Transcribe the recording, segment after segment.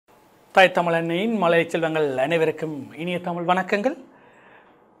தாய் தமிழன்னையின் மலை செல்வங்கள் அனைவருக்கும் இனிய தமிழ் வணக்கங்கள்.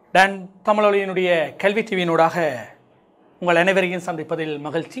 டான் தமிழொலியினுடைய கல்வி டிவியினூடாக உங்கள் அனைவரையும் சந்திப்பதில்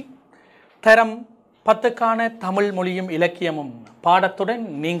மகிழ்ச்சி. தரம் 10க்கான தமிழ் மொழியும் இலக்கியமும் பாடத்துடன்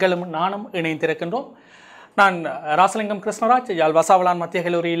நீங்களும் நானும் இணைந்திருக்கின்றோம். நான் ராசலிங்கம் கிருஷ்ணராஜ் யாழ் வசாவளான் மத்திய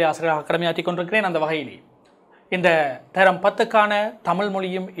கல்லூரியிலே ஆசிரியராக கடமையாற்றிக் கொண்டிருக்கிறேன். அந்த வகையிலே இந்த தரம் 10க்கான தமிழ்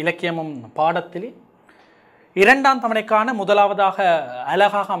மொழியும் இலக்கியமும் பாடத்திலே இரண்டாம் தவணைக்கான முதலாவதாக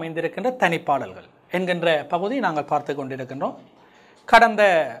அழகாக அமைந்திருக்கின்ற தனிப்பாடல்கள் என்கின்ற பகுதி நாங்கள் பார்த்து கொண்டிருக்கின்றோம். கடந்த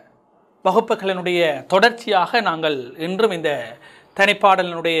வகுப்புகளினுடைய தொடர்ச்சியாக நாங்கள் இன்றும் இந்த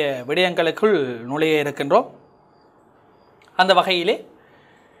தனிப்பாடலினுடைய விடயங்களுக்குள் நுழைய இருக்கின்றோம். அந்த வகையிலே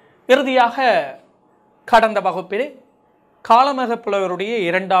இறுதியாக கடந்த வகுப்பிலே காளமேக புலவருடைய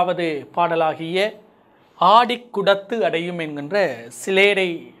இரண்டாவது பாடலாகிய ஆடிக்குடத்து அடையும் என்கின்ற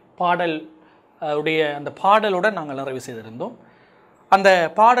சிலேடை பாடல் உடைய அந்த பாடலுடன் நாங்கள் நிறைவு செய்திருந்தோம். அந்த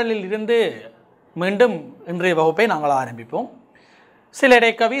பாடலில் இருந்து மீண்டும் இன்றைய வகுப்பை நாங்கள் ஆரம்பிப்போம். சிலேடை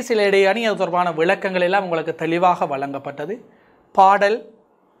கவி, சிலேடை அணி, அது தொடர்பான விளக்கங்கள் எல்லாம் உங்களுக்கு தெளிவாக வழங்கப்பட்டது. பாடல்,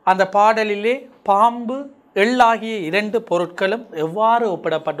 அந்த பாடலிலே பாம்பு எள்ளாகிய இரண்டு பொருட்களும் எவ்வாறு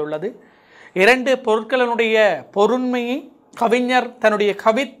ஒப்பிடப்பட்டுள்ளது, இரண்டு பொருட்களினுடைய பொருண்மையை கவிஞர் தன்னுடைய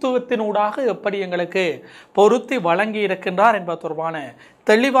கவித்துவத்தினூடாக எப்படி எங்களுக்கு பொருத்தி வழங்கி இருக்கின்றார் என்பது தொடர்பான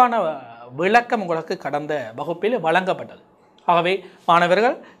தெளிவான விளக்கம் உங்களுக்கு கடந்த வகுப்பில் வழங்கப்பட்டது. ஆகவே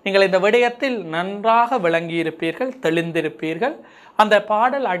மாணவர்கள், நீங்கள் இந்த விடயத்தில் நன்றாக விளங்கியிருப்பீர்கள், தெளிந்திருப்பீர்கள். அந்த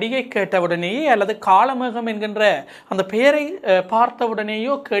பாடல் அடியை கேட்டவுடனேயே அல்லது காளமேகம் என்கின்ற அந்த பெயரை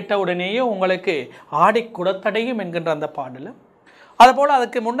பார்த்தவுடனேயோ கேட்டவுடனேயோ உங்களுக்கு ஆடிக்குடத்தடையும் என்கின்ற அந்த பாடலும், அதுபோல்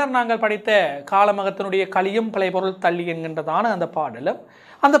அதுக்கு முன்னர் நாங்கள் படித்த காளமேகத்தினுடைய களியும் பழைபொருள் தள்ளி என்கின்றதான அந்த பாடலும்,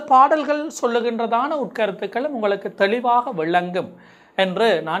 அந்த பாடல்கள் சொல்லுகின்றதான உட்கருத்துக்களும் உங்களுக்கு தெளிவாக விளங்கும் என்று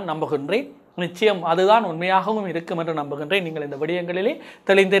நான் நம்புகின்றேன். நிச்சயம் அதுதான் உண்மையாகவும் இருக்கும் என்று நம்புகின்றேன். நீங்கள் இந்த விடயங்களிலே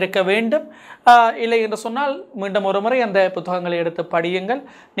தெளிந்திருக்க வேண்டும். இல்லை என்று சொன்னால் மீண்டும் ஒரு முறை அந்த புத்தகங்களை எடுத்து படியுங்கள்.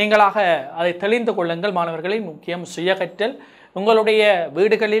 நீங்களாக அதை தெளிந்து கொள்ளுங்கள். மாணவர்களின் முக்கியம் சுயகற்றல். உங்களுடைய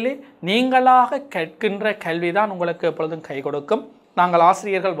வீடுகளிலே நீங்களாக கற்கின்ற கல்விதான் உங்களுக்கு எப்பொழுதும் கை கொடுக்கும். நாங்கள்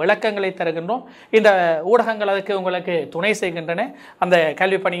ஆசிரியர்கள் விளக்கங்களை தருகின்றோம். இந்த ஊடகங்கள் அதுக்கு உங்களுக்கு துணை செய்கின்றன. அந்த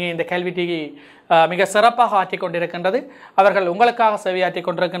கல்வி பணியை இந்த கல்வி டிவி மிக சிறப்பாக ஆற்றிக் கொண்டிருக்கின்றது. அவர்கள் உங்களுக்காக சேவையாற்றிக்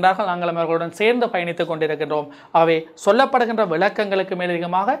கொண்டிருக்கின்றார்கள். நாங்கள் அவர்களுடன் சேர்ந்து பயணித்துக் கொண்டிருக்கின்றோம். ஆகவே சொல்லப்படுகின்ற விளக்கங்களுக்கு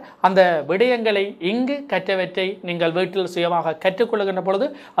மேலதிகமாக அந்த விடயங்களை இங்கு கற்றவற்றை நீங்கள் வீட்டில் சுயமாக கற்றுக்கொள்ளுகின்ற பொழுது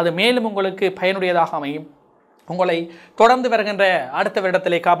அது மேலும் உங்களுக்கு பயனுடையதாக அமையும். உங்களை தொடர்ந்து வருகின்ற அடுத்த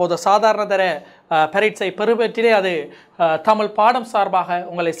வருடத்திலே காப்போது சாதாரண தர பரீட்சை பெறுவற்றிலே அது தமிழ் பாடம் சார்பாக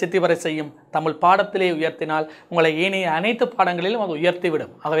உங்களை சித்திவரை செய்யும். தமிழ் பாடத்திலே உயர்த்தினால் உங்களை ஏனைய அனைத்து பாடங்களிலும் அது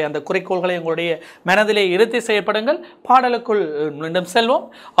உயர்த்திவிடும். ஆகவே அந்த குறிக்கோள்களை உங்களுடைய மனதிலே இருத்தி செயல்படுங்கள். பாடலுக்குள் மீண்டும் செல்வோம்.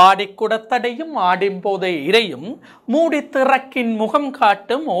 ஆடிக்குடத்தடையும் ஆடிம்போதை இறையும் மூடி திறக்கின் முகம்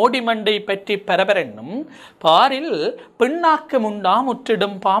காட்டும் ஓடிமண்டை பற்றி பரபரென்னும் பாரில் பின்னாக்கு முண்டா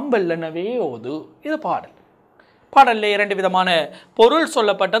முற்றிடும் பாம்பெல்லனவே ஓது. இது பாடல். பாடலில் இரண்டு விதமான பொருள்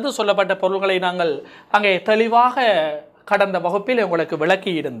சொல்லப்பட்ட பொருள்களை நாங்கள் அங்கே தெளிவாக கடந்த வகுப்பில் உங்களுக்கு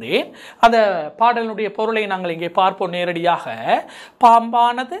விளக்கி இருந்தேன். அந்த பாடலினுடைய பொருளை நாங்கள் இங்கே பார்ப்போம் நேரடியாக.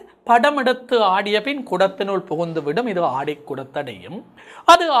 பாம்பானது படம் எடுத்து ஆடிய பின் குடத்தினுள் புகுந்து விடும். இது ஆடிக்குடத்தடையும்.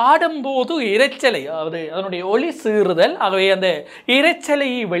 அது ஆடும்போது இரைச்சலை, அதனுடைய ஒளி சீறுதல், ஆகவே அந்த இரைச்சலை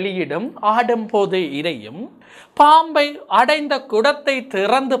வெளியிடும். ஆடும்போது இறையும். பாம்பை அடைந்த குடத்தை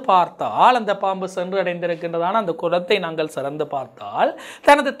திறந்து பார்த்தால், அந்த பாம்பு சென்று அடைந்திருக்கின்றதான அந்த குடத்தை நாங்கள் திறந்து பார்த்தால்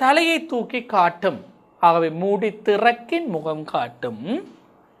தனது தலையை தூக்கி காட்டும். ஆகவே மூடி திறக்கின் முகம் காட்டும்.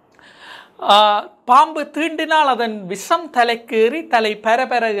 பாம்பு தீண்டினால் அதன் விஷம் தலைக்கேறி தலை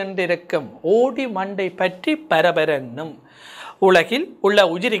பரபர என்றிருக்கும். ஓடி மண்டை பற்றி பரபரன்னும். உலகில் உள்ள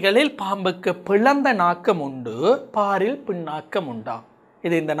உயிரிகளில் பாம்புக்கு பிளந்த நாக்கம் உண்டு, பாரில் பின்னாக்கம் உண்டாம்.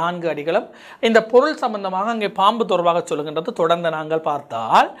 இது இந்த 4 அடிகளும் இந்த பொருள் சம்பந்தமாக அங்கே பாம்பு தொடர்பாக சொல்லுகின்றது. தொடர்ந்து நாங்கள்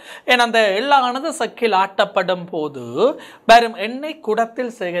பார்த்தால், அந்த எள்ளானது சக்கில் ஆட்டப்படும் போது வரும் எண்ணெய்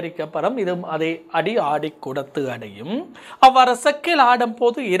குடத்தில் சேகரிக்கப்படும். இதுவும் அதே அடி ஆடிக்குடத்து அடையும். அவ்வாறு சக்கில் ஆடும்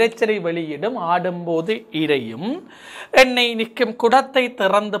போது இரைச்சலை வெளியிடும். ஆடும்போது இறையும். எண்ணெய் நிற்கும் குடத்தை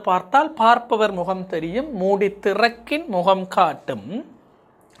திறந்து பார்த்தால் பார்ப்பவர் முகம் தெரியும். மூடி திறக்கின் முகம் காட்டும்.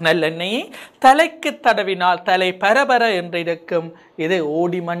 நல்லெண்ணெயை தலைக்கு தடவினால் தலை பரபர என்றிருக்கும். இது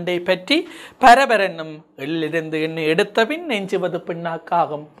ஓடி மண்டை பற்றி பரபரன்னும். எள்ளிருந்து எண்ணெய் எடுத்தபின் நெஞ்சுவது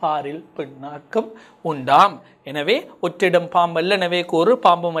பின்னாக்காகும். பாரில் பின்னாக்கும் உண்டாம். எனவே ஒற்றிடும் பாம்பல்லனவே கூறு,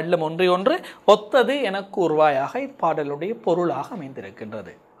 பாம்பும் வெல்லும் ஒன்று ஒன்று ஒத்தது என கூறுவாயாக இப்பாடலுடைய பொருளாக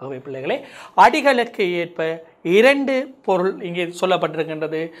அமைந்திருக்கின்றது. ஆகவே பிள்ளைகளே, அடிகளுக்கு ஏற்ப இரண்டு பொருள் இங்கே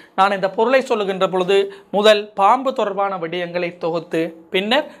சொல்லப்பட்டிருக்கின்றது. நான் இந்த பொருளை சொல்லுகின்ற பொழுது முதல் பாம்பு தொடர்பான விடயங்களை தொகுத்து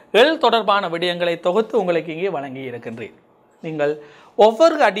பின்னர் எள் தொடர்பான விடயங்களை தொகுத்து உங்களுக்கு இங்கே வழங்கி இருக்கின்றேன். நீங்கள்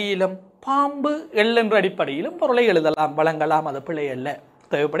ஒவ்வொரு அடியிலும் பாம்பு எள் என்ற அடிப்படையிலும் பொருளை எழுதலாம், வழங்கலாம். அது பிழை அல்ல.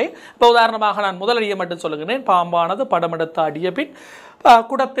 தேவைப்படி இப்போ உதாரணமாக நான் முதல் அடியை மட்டும் சொல்லுகிறேன். பாம்பானது படமெடுத்த அடிய பின்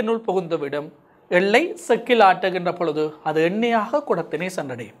குடத்தினுள் புகுந்துவிடும். எள்ளை செக்கில் ஆட்டுகின்ற பொழுது அது எண்ணெயாக குடத்தினை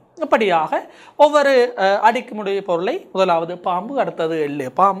சென்றடையும். இப்படியாக ஒவ்வொரு அடிக்குமுடைய பொருளை முதலாவது பாம்பு, அடுத்தது எள்ளு,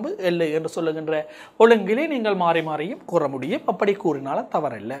 பாம்பு எள்ளு என்று சொல்லுகின்ற ஒழுங்கிலே நீங்கள் மாறி மாறியும் கூற முடியும். அப்படி கூறினாலும்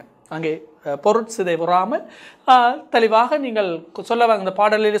தவறில்லை. அங்கே பொருட்சிதைவுறாமல் தெளிவாக நீங்கள் சொல்ல அந்த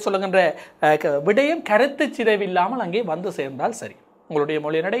பாடலில் சொல்லுகின்ற விடயம் கருத்து சிதைவில்லாமல் அங்கே வந்து சேர்ந்தால் சரி. உங்களுடைய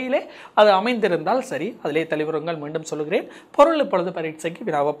மொழி நடையிலே அது அமைந்திருந்தால் சரி. அதிலே தெளிவுறுங்கள். மீண்டும் சொல்லுகிறேன், பொருள் இப்பொழுது பரீட்சைக்கு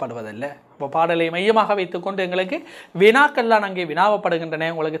வினாவப்படுவதில்லை. இப்போ பாடலை மையமாக வைத்துக்கொண்டு எங்களுக்கு வினாக்கள்லாம் அங்கே வினாவப்படுகின்றன.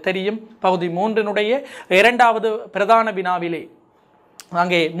 உங்களுக்கு தெரியும், பகுதி 3 இரண்டாவது பிரதான வினாவிலே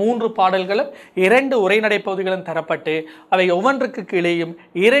அங்கே 3 பாடல்களும் 2 உரைநடை பகுதிகளும் தரப்பட்டு அவை ஒவ்வொன்றுக்கு கீழேயும்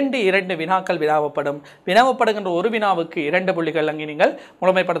 2 வினாக்கள் வினாவப்படுகின்ற ஒரு வினாவுக்கு 2 புள்ளிகள் அங்கே நீங்கள்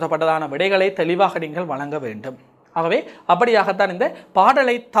முழுமைப்படுத்தப்பட்டதான விடைகளை தெளிவாக நீங்கள் வழங்க வேண்டும். ஆகவே அப்படியாகத்தான் இந்த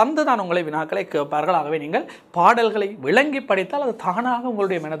பாடலை தந்து தான் உங்களை வினாக்களை கேட்பார்கள். ஆகவே நீங்கள் பாடல்களை விளங்கி படித்தால் அது தானாக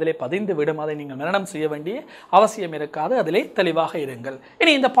உங்களுடைய மனதிலே பதிந்து விடும். அதை நீங்கள் மரணம் செய்ய வேண்டிய அவசியம் இருக்காது. அதிலே தெளிவாக இருங்கள்.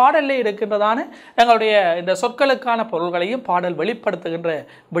 இனி இந்த பாடலிலே இருக்கின்றதான எங்களுடைய இந்த சொற்களுக்கான பொருள்களையும் பாடல் வெளிப்படுத்துகின்ற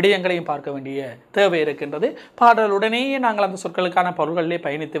விடயங்களையும் பார்க்க வேண்டிய தேவை இருக்கின்றது. பாடலுடனேயே நாங்கள் அந்த சொற்களுக்கான பொருள்களிலே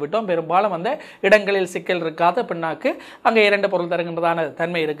பயணித்து விட்டோம். பெரும்பாலும் அந்த இடங்களில் சிக்கல் இருக்காத பின்னாக்கு அங்கே 2 பொருள் தருகின்றதான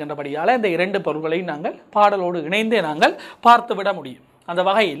தன்மை இருக்கின்றபடியால் இந்த 2 பொருள்களையும் நாங்கள் பாடலோடு நாங்கள் பார்த்துவிட முடியும். அந்த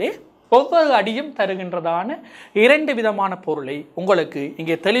வகையிலே ஒவ்வொரு அடியும் தருகின்றதான 2 விதமான பொருளை உங்களுக்கு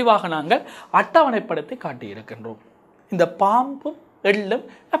இங்கே தெளிவாக நாங்கள் அட்டவணைப்படுத்தி காட்டியிருக்கின்றோம். இந்த பாம்பும் எள்ளும்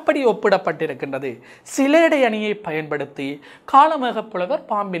எப்படி ஒப்பிடப்பட்டிருக்கின்றது? சிலேடை அணியை பயன்படுத்தி காலமேக புலவர்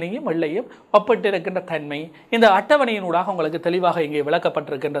பாம்பினையும் எள்ளையும் ஒப்பிட்டிருக்கின்ற தன்மை இந்த அட்டவணையினூடாக உங்களுக்கு தெளிவாக இங்கே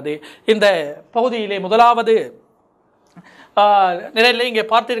விளக்கப்பட்டிருக்கின்றது. இந்த பகுதியிலே முதலாவது நிலையிலே இங்கே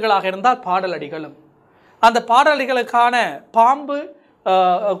பார்த்தீர்களாக இருந்தால் பாடல் அடிகளும் அந்த பாடல்களுக்கான பாம்பு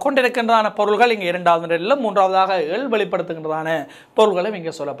கொண்டிருக்கின்றதான பொருள்கள் இங்கே 2வது நிலையிலும் 3வதாக எள் வெளிப்படுத்துகின்றதான பொருள்களும்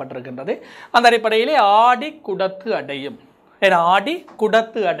இங்கே சொல்லப்பட்டிருக்கின்றது. அந்த அடிப்படையிலே ஆடி குடத்து அடையும். ஏன்னா ஆடி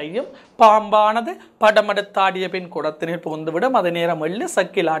குடத்து அடையும் பாம்பானது படமெடுத்தாடிய பின் குடத்தினில் புகுந்துவிடும். அது நேரம் எள்ளு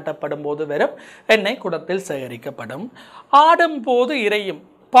சக்கில் ஆட்டப்படும் போது வெறும் எண்ணெய் குடத்தில் சேகரிக்கப்படும். ஆடும் போது இறையும்.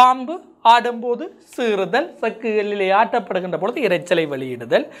 பாம்பு ஆடும்போது சீறுதல், சக்குகளிலே ஆட்டப்படுகின்ற பொழுது இறைச்சலை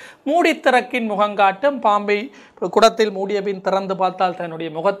வெளியிடுதல். மூடி திறக்கின் முகங்காட்டும். பாம்பை குடத்தில் மூடிய பின் திறந்து பார்த்தால்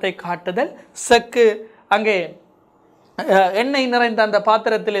தன்னுடைய முகத்தை காட்டுதல். செக்கு அங்கே எண்ணெய் நிறைந்த அந்த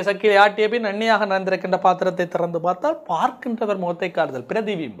பாத்திரத்திலே சக்கிலே ஆட்டிய பின் எண்ணெயாக நிறைந்திருக்கின்ற பாத்திரத்தை திறந்து பார்த்தால் பார்க்கின்றவர் முகத்தை காட்டுதல்.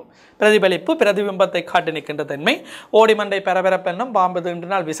 பிரதிபிம்பம், பிரதிபலிப்பு, பிரதிபிம்பத்தை காட்டி நிற்கின்ற தன்மை. ஓடிமண்டை பெறபெறப்பென்னும் பாம்பு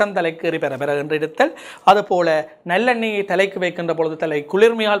தீண்டினால் விசந்தலைக்கு பெறபெற என்று இருத்தல். அதுபோல நல்லெண்ணெயை தலைக்கு வைக்கின்ற பொழுது தலை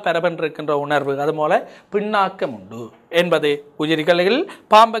குளிர்மையால் பெறபென்றிருக்கின்ற உணர்வு. அதுபோல பின்னாக்கம் உண்டு என்பது உயிர்களில்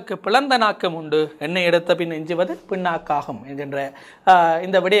பாம்புக்கு பிளந்த நாக்கம் உண்டு. எண்ணெய் எடுத்த பின் எஞ்சுவது பின்னாக்காகும் என்கின்ற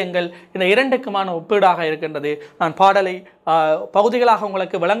இந்த விடயங்கள் இந்த 2க்குமான ஒப்பீடாக இருக்கின்றது. நான் பாடலை பகுதிகளாக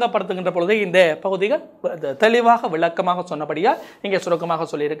உங்களுக்கு விளங்கப்படுத்துகின்ற பொழுது இந்த பகுதிகள் தெளிவாக விளக்கமாக சொன்னபடியால் இங்கே சுருக்கமாக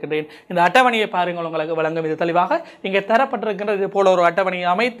சொல்லியிருக்கின்றேன். இந்த அட்டவணையை பாருங்கள், உங்களுக்கு விளங்கும். இது தெளிவாக இங்கே தரப்பட்டிருக்கின்ற இது போல ஒரு அட்டவணையை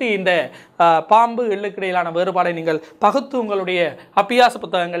அமைத்து இந்த பாம்பு எள்ளுக்கு இடையிலான வேறுபாடை நீங்கள் பகுத்து உங்களுடைய அபியாச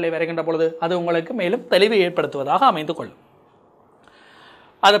புத்தகங்களில் வருகின்ற பொழுது அது உங்களுக்கு மேலும் தெளிவை ஏற்படுத்துவதாக அமைந்து கொள்ளும்.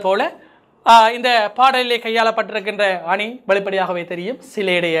 அதுபோல இந்த பாடலிலே கையாளப்பட்டிருக்கின்ற அணி வெளிப்படையாகவே தெரியும்,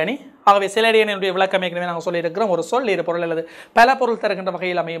 சிலேடை அணி. ஆகவே சிலேடை அணியினுடைய விளக்கம் ஏற்கனவே நாங்கள் சொல்லியிருக்கிறோம். ஒரு சொல் இரு பொருள் அல்லது பல பொருள் தருகின்ற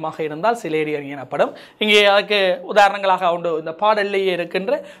வகையில் அமையமாக இருந்தால் சிலேடை அணி எனப்படும். இங்கே அதுக்கு உதாரணங்களாக உண்டு. இந்த பாடலிலேயே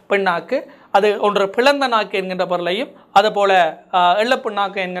இருக்கின்ற பெண்ணாக்கு அது ஒன்று பிளந்த நாக்கு என்கின்ற பொருளையும் அதுபோல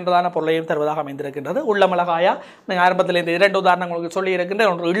எள்ளப்புண்ணாக்கு என்கின்றதான பொருளையும் தருவதாக அமைந்திருக்கின்றது. உள்ள மிளகாயா நீங்கள் ஆரம்பத்தில் இந்த 2 உதாரணங்களுக்கு சொல்லி இருக்கின்ற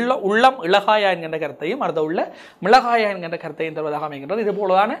ஒன்று உள்ளம் இளகாயா என்கின்ற கருத்தையும் அடுத்த உள்ள மிளகாயா என்கின்ற கருத்தையும் தருவதாக அமைகின்றது. இது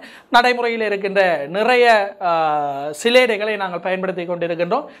போலதான நடைமுறையில் இருக்கின்ற நிறைய சிலேடைகளை நாங்கள் பயன்படுத்தி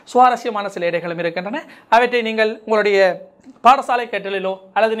கொண்டிருக்கின்றோம். சுவாரஸ்யமான சிலேடைகளும் இருக்கின்றன. அவற்றை நீங்கள் உங்களுடைய பாடசாலை கற்றலிலோ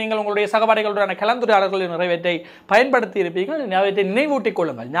அல்லது நீங்கள் உங்களுடைய சகபாடிகளுடனான கலந்துரையாடல்களில் நிறைவேற்றை பயன்படுத்தி இருப்பீர்கள். அவற்றை நினைவூட்டிக்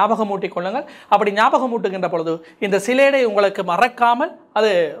கொள்ளுங்கள், ஞாபகமூட்டிக் கொள்ளுங்கள். அப்படி ஞாபகமூட்டுகின்ற பொழுது இந்த சிலேடை உங்களுக்கு மறக்காமல் அது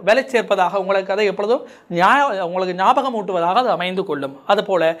வேலை சேர்ப்பதாக உங்களுக்கு அதை எப்பொழுதும் உங்களுக்கு ஞாபகமூட்டுவதாக அது அமைந்து கொள்ளும்.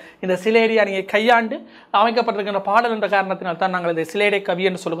 அதுபோல இந்த சிலேடை அணியை கையாண்டு அமைக்கப்பட்டிருக்கின்ற பாடல் என்ற காரணத்தினால் தான் நாங்கள் இந்த சிலேடை கவி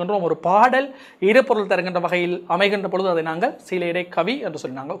என்று சொல்கின்றோம். ஒரு பாடல் இரு பொருள் தருகின்ற வகையில் அமைகின்ற பொழுது அதை நாங்கள் சிலேடை கவி என்று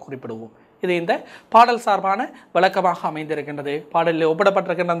சொல்லி நாங்கள் குறிப்பிடுவோம். இது இந்த பாடல் சார்பான விளக்கமாக அமைந்திருக்கின்றது. பாடலில்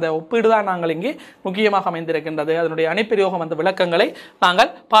ஒப்பிடப்பட்டிருக்கின்ற அந்த ஒப்பீடு தான் நாங்கள் இங்கே முக்கியமாக அமைந்திருக்கின்றது. அதனுடைய அணிப்பிரயோகம் அந்த விளக்கங்களை நாங்கள்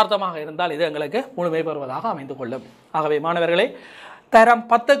பார்த்தமாக இருந்தால் இது எங்களுக்கு முழுமை பெறுவதாக அமைந்து கொள்ளும். ஆகவே மாணவர்களே, தரம்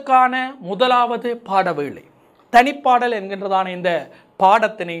 10க்கான முதலாவது பாடவேளை தனிப்பாடல் என்கின்றதான இந்த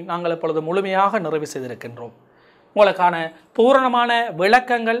பாடத்தினை நாங்கள் இப்பொழுது முழுமையாக நிறைவு செய்திருக்கின்றோம். உங்களுக்கான பூரணமான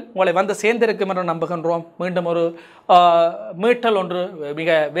விளக்கங்கள் உங்களை வந்து சேர்ந்திருக்கும் என்று நம்புகின்றோம். மீண்டும் ஒரு மீட்டல் ஒன்று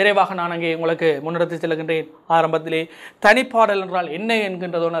மிக விரைவாக நான் அங்கே உங்களுக்கு முன்னெடுத்து செல்கின்றேன். ஆரம்பத்திலே தனிப்பாடல் என்றால் என்ன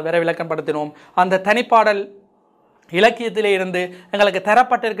என்கின்றதோடு விரை விளக்கப்படுத்தினோம். அந்த தனிப்பாடல் இலக்கியத்திலே இருந்து எங்களுக்கு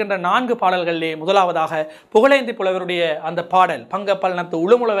தரப்பட்டிருக்கின்ற 4 பாடல்களிலே முதலாவதாக புகழேந்தி புலவருடைய அந்த பாடல் பங்கப்பல்னத்து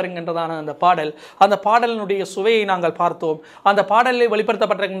உளுமுழவர் என்கின்றதான அந்த பாடல், அந்த பாடலினுடைய சுவையை நாங்கள் பார்த்தோம். அந்த பாடலில்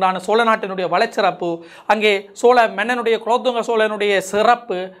வெளிப்படுத்தப்பட்டிருக்கின்றான சோழ நாட்டினுடைய வளச்சிறப்பு, அங்கே சோழ மன்னனுடைய குலோத்துங்க சோழனுடைய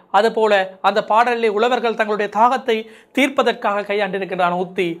சிறப்பு, அதுபோல அந்த பாடலில் உழவர்கள் தங்களுடைய தாகத்தை தீர்ப்பதற்காக கையாண்டிருக்கின்றான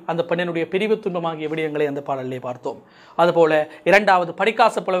உத்தி, அந்த பெண்ணினுடைய பிரிவு துன்பமாகிய விடயங்களை அந்த பாடலிலே பார்த்தோம். அதுபோல இரண்டாவது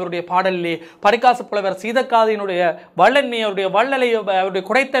படிக்காசு புலவருடைய பாடலிலே படிக்காசு புலவர் சீதக்காதியினுடைய வள்ளன்மையுடைய வள்ளலை அவருடைய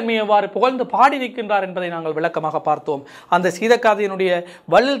குறைத்தன்மையை எவ்வாறு புகழ்ந்து பாடி நிற்கின்றார் என்பதை நாங்கள் விளக்கமாக பார்த்தோம். அந்த சீதக்காதியினுடைய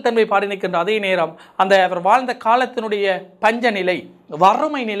வள்ளல் தன்மை பாடி நிற்கின்ற அதே நேரம் அந்த அவர் வாழ்ந்த காலத்தினுடைய பஞ்ச நிலை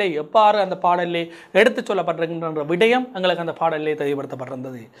வறுமை நிலை எவ்வாறு அந்த பாடலிலே எடுத்துச் சொல்லப்பட்டிருக்கின்ற விடயம் எங்களுக்கு அந்த பாடலிலே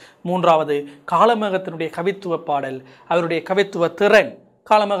தெளிவுபடுத்தப்பட்டிருந்தது. மூன்றாவது காளமேகத்தினுடைய கவித்துவ பாடல், அவருடைய கவித்துவ திறன்,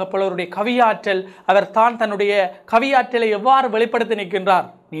 காளமேக புலவருடைய கவியாற்றல், அவர் தான் தன்னுடைய கவியாற்றலை எவ்வாறு வெளிப்படுத்தி நிற்கின்றார்,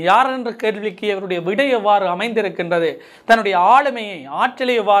 நீ யார் என்ற கேள்விக்கு அவருடைய விடை எவ்வாறு அமைந்திருக்கின்றது, தன்னுடைய ஆளுமையை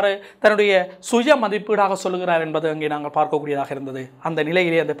ஆற்றலை எவ்வாறு தன்னுடைய சுய மதிப்பீடாக சொல்லுகிறார் என்பது அங்கே நாங்கள் பார்க்கக்கூடியதாக இருந்தது. அந்த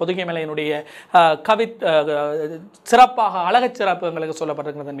நிலையிலே அந்த பொதுகைமலையினுடைய சிறப்பாக அழகச் சிறப்பு எங்களுக்கு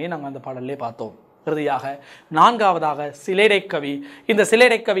சொல்லப்பட்டிருக்கிறதன்மையை நாங்கள் அந்த பாடலிலே பார்த்தோம். இறுதியாக நான்காவதாக சிலேடைக்கவி. இந்த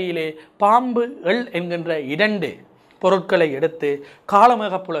சிலேடைக்கவியிலே பாம்பு எள் என்கின்ற 2 பொருட்களை எடுத்து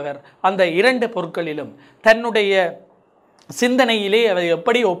காளமேக புலவர் அந்த 2 பொருட்களிலும் தன்னுடைய சிந்தனையிலே அதை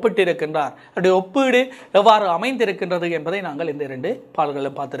எப்படி ஒப்பிட்டிருக்கின்றார், அவருடைய ஒப்பீடு எவ்வாறு அமைந்திருக்கின்றது என்பதை நாங்கள் இந்த 2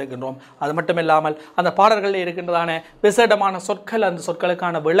 பாடல்களும் பார்த்திருக்கின்றோம். அது மட்டுமில்லாமல் அந்த பாடல்களில் இருக்கின்றதான விசேடமான சொற்கள், அந்த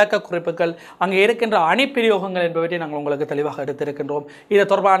சொற்களுக்கான விளக்க குறிப்புகள், அங்கே இருக்கின்ற அணிப்பிரயோகங்கள் என்பவற்றை நாங்கள் உங்களுக்கு தெளிவாக எடுத்திருக்கின்றோம். இது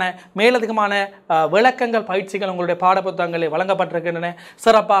தொடர்பான மேலதிகமான விளக்கங்கள் பயிற்சிகள் உங்களுடைய பாடப்புத்தகங்களில் வழங்கப்பட்டிருக்கின்றன.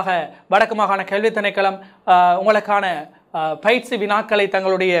 சிறப்பாக வடக்கு மாகாண கல்வி திணைக்களம் உங்களுக்கான பயிற்சி வினாக்களை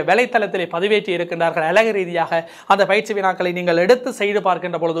தங்களுடைய வலைத்தளத்திலே பதிவேற்றி இருக்கின்றார்கள். அழகு ரீதியாக அந்த பயிற்சி வினாக்களை நீங்கள் எடுத்து செய்து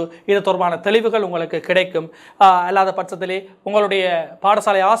பார்க்கின்ற பொழுது இது தொடர்பான தெளிவுகள் உங்களுக்கு கிடைக்கும். அல்லாத பட்சத்திலே உங்களுடைய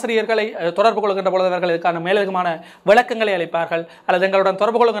பாடசாலை ஆசிரியர்களை தொடர்பு கொள்கின்ற பொழுது அவர்கள் இதற்கான மேலதிகமான விளக்கங்களை அளிப்பார்கள், அல்லது எங்களுடன்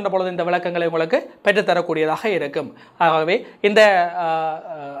தொடர்பு கொள்கின்ற பொழுது இந்த விளக்கங்களை உங்களுக்கு பெற்றுத்தரக்கூடியதாக இருக்கும். ஆகவே இந்த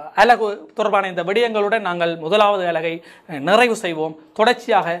அலகு தொடர்பான இந்த விடயங்களுடன் நாங்கள் முதலாவது அலகை நிறைவு செய்வோம்.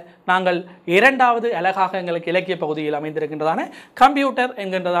 தொடர்ச்சியாக நாங்கள் இரண்டாவது அலகாக எங்களுக்கு இலக்கிய பகுதியில் அமைந்திருக்கின்றதான கம்ப்யூட்டர்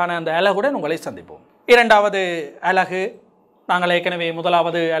என்கின்றதான அந்த அலகுடன் உங்களை சந்திப்போம். இரண்டாவது அலகு நாங்கள் ஏற்கனவே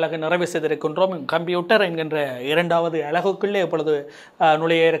முதலாவது அலகு நிறைவு செய்திருக்கின்றோம். கம்ப்யூட்டர் என்கின்ற இரண்டாவது அலகுக்குள்ளே இப்பொழுது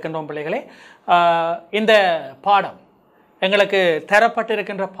நுழைய இருக்கின்றோம். பிள்ளைகளே, இந்த பாடம் எங்களுக்கு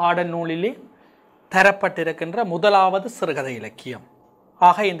தரப்பட்டிருக்கின்ற பாடல் நூலிலே தரப்பட்டிருக்கின்ற முதலாவது சிறுகதை இலக்கியம்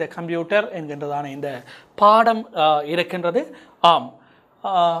ஆக இந்த கம்ப்யூட்டர் என்கின்றதான இந்த பாடம் இருக்கின்றது. ஆம்,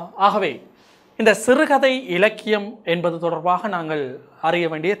 ஆகவே இந்த சிறுகதை இலக்கியம் என்பது தொடர்பாக நாங்கள் அறிய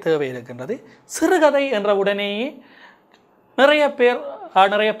வேண்டிய தேவை இருக்கின்றது. சிறுகதை என்ற உடனேயே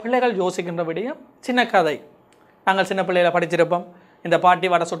நிறைய பிள்ளைகள் யோசிக்கின்ற விடயம் சின்ன கதை. நாங்கள் சின்ன பிள்ளைகளை படிச்சிருப்போம். இந்த பாட்டி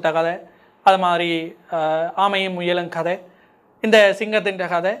வடை சுட்ட கதை, அது மாதிரி ஆமையும் முயலும் கதை, இந்த சிங்கத்தின்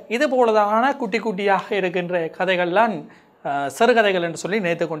கதை, இது போலதான குட்டி குட்டியாக இருக்கின்ற கதைகள்லாம் சிறுகதைகள் என்று சொல்லி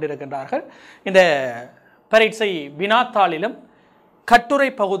நினைத்து கொண்டிருக்கின்றார்கள். இந்த பரீட்சை வினாத்தாளிலும் கட்டுரை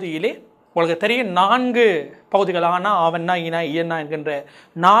பகுதியிலே உங்களுக்கு தெரியும் 4 பகுதிகளான ஆவண்ணா ஈனா இயன்னா என்கின்ற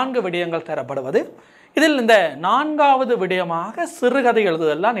 4 விடயங்கள் தரப்படுவது. இதில் இந்த 4வது விடயமாக சிறுகதை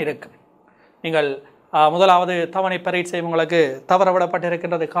எழுதுதல்லாம் இருக்கும். நீங்கள் முதலாவது தவணை பரீட்சை உங்களுக்கு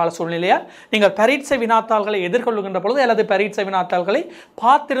தவறவிடப்பட்டிருக்கின்றது கால சூழ்நிலையால் நீங்கள் பரீட்சை வினாத்தாள்களை எதிர்கொள்கின்ற பொழுது அல்லது பரீட்சை வினாத்தாள்களை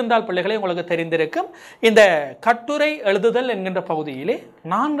பார்த்திருந்தால் பிள்ளைகளை உங்களுக்கு தெரிந்திருக்கும். இந்த கட்டுரை எழுதுதல் என்கின்ற பகுதியிலே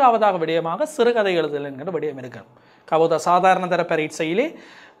 4வது விடயமாக சிறுகதை எழுதுதல் என்கின்ற விடயம் இருக்கும். கவுத சாதாரண தர பரீட்சையிலே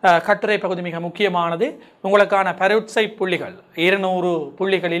கட்டுரை பகுதி மிக முக்கியமானது. உங்களுக்கான பரீட்சை புள்ளிகள் 200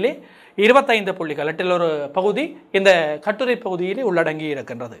 புள்ளிகளிலே 25 புள்ளிகள் 8 ஒரு பகுதி இந்த கட்டுரை பகுதியிலே உள்ளடங்கி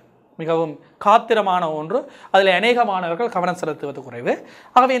இருக்கின்றது. மிகவும் காத்திரமான ஒன்று. அதில் அநேக மாணவர்கள் கவனம் செலுத்துவது குறைவு.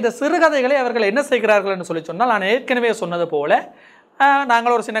 ஆகவே இந்த சிறுகதைகளை அவர்கள் என்ன செய்கிறார்கள் என்று சொல்லி சொன்னால், நான் ஏற்கனவே சொன்னது போல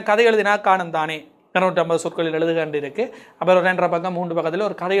நாங்கள் ஒரு சின்ன கதை எழுதினா காணும் தானே 250 சொற்களில் எழுதுகின்ற இருக்கு. அப்புறம் 2.5 பக்கம் 3 பக்கத்தில்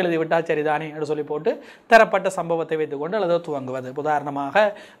ஒரு கதை எழுதி விட்டால் சரிதானே என்று சொல்லி போட்டு தரப்பட்ட சம்பவத்தை வைத்துக்கொண்டு எழுத துவங்குவது. உதாரணமாக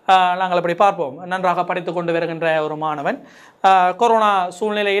நாங்கள் அப்படி பார்ப்போம். நன்றாக படித்து கொண்டு வருகின்ற ஒரு மாணவன் கொரோனா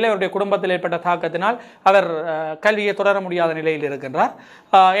சூழ்நிலையில் அவருடைய குடும்பத்தில் ஏற்பட்ட தாக்கத்தினால் அவர் கல்வியை தொடர முடியாத நிலையில் இருக்கின்றார்.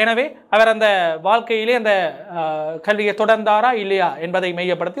 எனவே அவர் அந்த வாழ்க்கையிலே அந்த கல்வியை தொடர்ந்தாரா இல்லையா என்பதை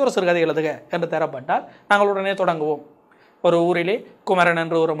மையப்படுத்தி ஒரு சிறுகதை எழுதுக என்று தரப்பட்டால் நாங்கள் உடனே தொடங்குவோம். ஒரு ஊரிலே குமரன்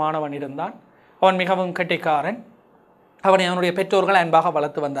என்று ஒரு மாணவன் இருந்தான். அவன் மிகவும் கெட்டிக்காரன். அவனை அவனுடைய பெற்றோர்கள் அன்பாக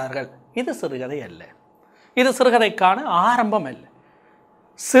வளர்த்து வந்தார்கள். இது சிறுகதை அல்ல. இது சிறுகதைக்கான ஆரம்பம் அல்ல.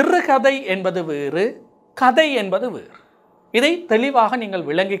 சிறுகதை என்பது வேறு, கதை என்பது வேறு. இதை தெளிவாக நீங்கள்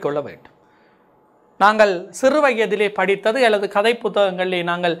விளங்கிக் கொள்ள வேண்டும். நாங்கள் சிறு வயதிலே படித்தது அல்லது கதை புத்தகங்களிலே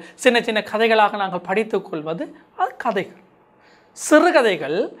நாங்கள் சின்ன சின்ன கதைகளாக நாங்கள் படித்துக் கொள்வது அது கதைகள்.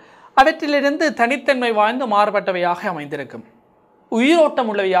 சிறுகதைகள் அவற்றிலிருந்து தனித்தன்மை வாய்ந்து மாறுபட்டவையாக அமைந்திருக்கும், உயிரோட்டம்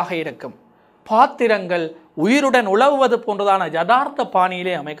உள்ளவையாக இருக்கும். பாத்திரங்கள் உயிருடன் உழவுவது போன்றதான யதார்த்த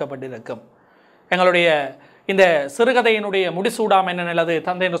பாணியிலே அமைக்கப்பட்டிருக்கும். எங்களுடைய இந்த சிறுகதையினுடைய முடிசூடாம் என்ன நல்லது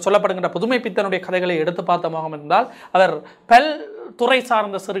தந்தை என்று சொல்லப்படுகின்ற புதுமை பித்தனுடைய கதைகளை எடுத்து பார்த்தமாக இருந்தால் அவர் பல் துறை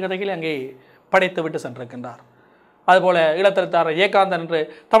சார்ந்த சிறுகதைகளை அங்கே படைத்து விட்டு சென்றிருக்கின்றார். அதுபோல ஈழத்தெழுத்தாளர் ஏகாந்தன் என்று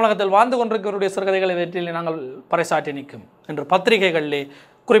தமிழகத்தில் வாழ்ந்து கொண்டிருக்கிறவருடைய சிறுகதைகளை வெற்றியில் நாங்கள் பறைசாற்றி நிற்கும் என்று பத்திரிகைகளிலே,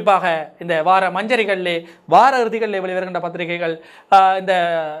 குறிப்பாக இந்த வார மஞ்சரிகளிலே, வார இறுதிகளிலே வெளிவருகின்ற பத்திரிகைகள், இந்த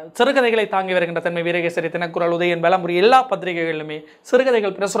சிறுகதைகளை தாங்கி வருகின்ற தன்மை, வீரகேசரி, தினக்குரல், உதயன், பலமுறை எல்லா பத்திரிகைகளிலுமே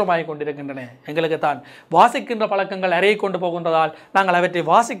சிறுகதைகள் பிரசுரமாகிக் கொண்டிருக்கின்றன. எங்களுக்கு தான் வாசிக்கின்ற பழக்கங்கள் அறையை கொண்டு போகின்றதால் நாங்கள் அவற்றை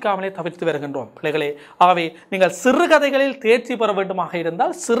வாசிக்காமலே தவிர்த்து வருகின்றோம் பிள்ளைகளே. ஆகவே நீங்கள் சிறுகதைகளில் தேர்ச்சி பெற வேண்டுமாக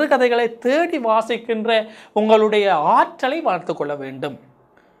இருந்தால் சிறுகதைகளை தேடி வாசிக்கின்ற உங்களுடைய ஆற்றலை வளர்த்து கொள்ள வேண்டும்.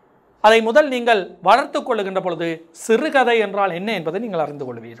 அதை முதல் நீங்கள் வளர்த்து கொள்ளுகின்ற பொழுது சிறுகதை என்றால் என்ன என்பதை நீங்கள் அறிந்து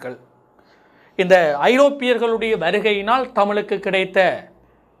கொள்வீர்கள். இந்த ஐரோப்பியர்களுடைய வருகையினால் தமிழுக்கு கிடைத்த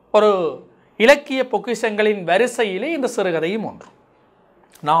ஒரு இலக்கிய பொக்கிஷங்களின் வரிசையிலே இந்த சிறுகதையும் ஒன்று.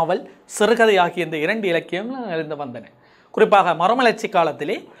 நாவல், சிறுகதை ஆகிய இந்த இரண்டு இலக்கியங்களும் இருந்து வந்தன. குறிப்பாக மறுமலர்ச்சி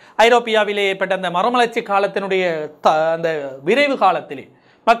காலத்திலே, ஐரோப்பியாவிலே ஏற்பட்ட அந்த மறுமலர்ச்சி காலத்தினுடைய அந்த விரைவு காலத்திலே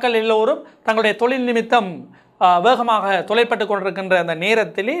மக்கள் எல்லோரும் தங்களுடைய தொழில் நிமித்தம் வேகமாக தொலைப்பட்டு கொண்டிருக்கின்ற அந்த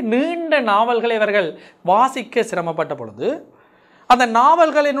நேரத்திலே நீண்ட நாவல்களை அவர்கள் வாசிக்க சிரமப்பட்ட பொழுது அந்த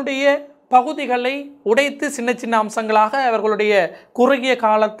நாவல்களினுடைய பகுதிகளை உடைத்து சின்ன சின்ன அம்சங்களாக அவர்களுடைய குறுகிய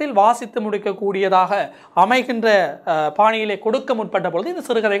காலத்தில் வாசித்து முடிக்கக்கூடியதாக அமைகின்ற பாணியிலே கொடுக்க முற்பட்ட பொழுது இந்த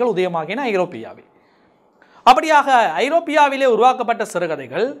சிறுகதைகள் உதயமாகின ஐரோப்பியாவில். அப்படியாக ஐரோப்பியாவிலே உருவாக்கப்பட்ட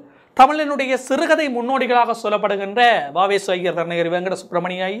சிறுகதைகள் தமிழினுடைய சிறுகதை முன்னோடிகளாக சொல்லப்படுகின்ற வாவேசு ஐயர், தர்ணகிரி வெங்கட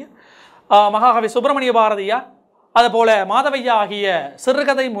சுப்பிரமணிய ஐயர், மகாகவி சுப்பிரமணிய பாரதியார், அதுபோல மாதவையா ஆகிய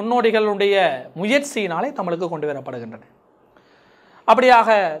சிறுகதை முன்னோடிகளுடைய முயற்சியினாலே தமிழுக்கு கொண்டு வரப்படுகின்றன. அப்படியாக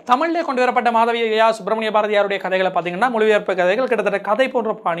தமிழிலே கொண்டு வரப்பட்ட மாதவையா, சுப்பிரமணிய பாரதியாருடைய கதைகளை பார்த்தீங்கன்னா மொழிபெயர்ப்பு கதைகள் கிட்டத்தட்ட கதை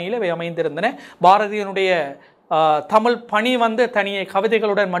போன்ற பாணியில் அவை அமைந்திருந்தன. பாரதியினுடைய தமிழ் பணி தனியே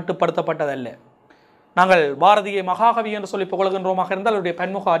கவிதைகளுடன் மட்டுப்படுத்தப்பட்டதல்ல. நாங்கள் பாரதியை மகாகவி என்று சொல்லி புகழ்கின்றோமாக இருந்தால் அவருடைய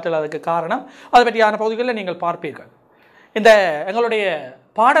பன்முக ஆற்றல் அதுக்கு காரணம். அது பற்றியான பகுதிகளில் நீங்கள் பார்ப்பீர்கள். இந்த எங்களுடைய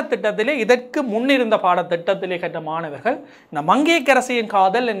பாடத்திட்டத்திலே இதற்கு முன்னிருந்த பாடத்திட்டத்திலே கற்ற மாணவர்கள் இந்த மங்கையர்க்கரசியின்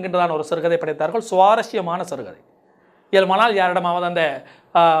காதல் என்கின்றதான ஒரு சிறுகதை படைத்தார்கள். சுவாரஸ்யமான சிறுகதை. இயல்பானால் யாரிடமாவது அந்த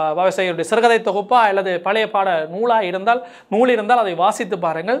விவசாயியுடைய சிறுகதை தொகுப்பா அல்லது பழைய பாட நூல் இருந்தால் அதை வாசித்து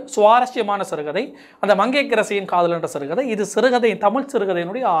பாருங்கள். சுவாரஸ்யமான சிறுகதை அந்த மங்கையர்க்கரசியின் காதல் என்ற சிறுகதை. இது சிறுகதை, தமிழ்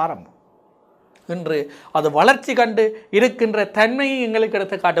சிறுகதையினுடைய ஆரம்பம். இன்று அது வளர்ச்சி கண்டு இருக்கின்ற தன்மையை எங்களுக்கு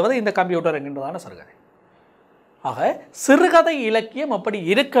எடுத்து காட்டுவது இந்த கம்ப்யூட்டர் என்கின்றதான சிறுகதை. ஆக சிறுகதை இலக்கியம் அப்படி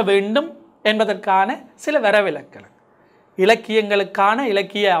இருக்க வேண்டும் என்பதற்கான சில வரவிலக்கணம், இலக்கியங்களுக்கான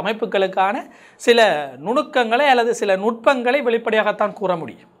இலக்கிய அமைப்புகளுக்கான சில நுணுக்கங்களை அல்லது சில நுட்பங்களை வெளிப்படையாகத்தான் கூற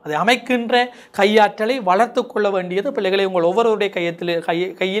முடியும். அதை அமைக்கின்ற கையாற்றலை வளர்த்து கொள்ள வேண்டியது பிள்ளைகளை உங்கள் ஒவ்வொருவருடைய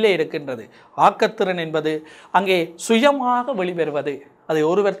கையிலே இருக்கின்றது. ஆக்கத்திறன் என்பது அங்கே சுயமாக வெளிவருவது. அதை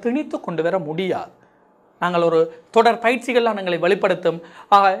ஒருவர் திணித்து கொண்டு வர முடியாது. நாங்கள் ஒரு தொடர் பயிற்சிகள்லாம் எங்களை வெளிப்படுத்தும்.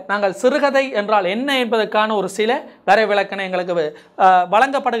 ஆக நாங்கள் சிறுகதை என்றால் என்ன என்பதற்கான ஒரு சில வரைவிலக்கணம் எங்களுக்கு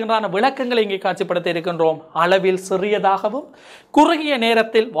வழங்கப்படுகின்றன விளக்கங்களை இங்கே காட்சிப்படுத்த இருக்கின்றோம். அளவில் சிறியதாகவும் குறுகிய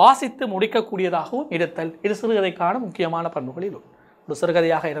நேரத்தில் வாசித்து முடிக்கக்கூடியதாகவும் இருத்தல், இது சிறுகதைக்கான முக்கியமான பண்புகளில் ஒரு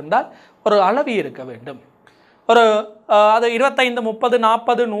சிறுகதையாக இருந்தால் ஒரு அளவி இருக்க வேண்டும். ஒரு அது 25, 30,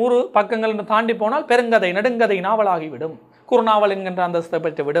 40, 100 பக்கங்கள் என்று தாண்டி போனால் பெருங்கதை, நெடுங்கதை நாவலாகிவிடும், குறுநாவல் என்கின்ற அந்தஸ்தை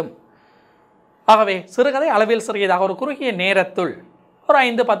பெற்றுவிடும். ஆகவே சிறுகதை அளவில் சிறியதாக ஒரு குறுகிய நேரத்துள் ஒரு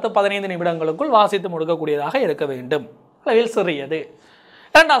 5, 10, 15 நிமிடங்களுக்குள் வாசித்து முடிக்கக்கூடியதாக இருக்க வேண்டும். அளவில் சிறியது.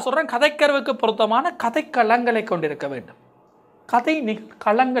 நான் சொல்கிறேன், கதைக்கருவுக்கு பொருத்தமான கதைக்களங்களை கொண்டிருக்க வேண்டும். கதை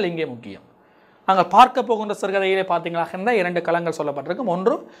களங்கள் இங்கே முக்கியம். நாங்கள் பார்க்க போகின்ற சிறுகதையிலே பார்த்தீங்களா இருந்தால் 2 களங்கள் சொல்லப்பட்டிருக்கும்.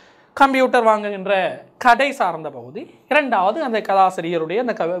 ஒன்று கம்ப்யூட்டர் வாங்குகின்ற கடை சார்ந்த பகுதி, இரண்டாவது அந்த கதாசிரியருடைய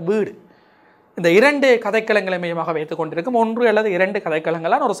அந்த வீடு. இந்த 2 கதைக்களங்களை மையமாக வைத்துக் கொண்டிருக்கும். 1 அல்லது 2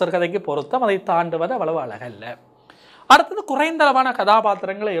 கதைக்களங்களால் ஒரு சிறுகதைக்கு பொருத்தம். அதை தாண்டுவது அவ்வளவு அழகல்ல. அடுத்தது குறைந்தளவான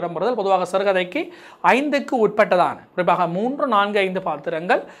கதாபாத்திரங்களை இடம்பெறுதல். பொதுவாக சிறுகதைக்கு 5க்கு உட்பட்டதான குறிப்பாக 3, 4, 5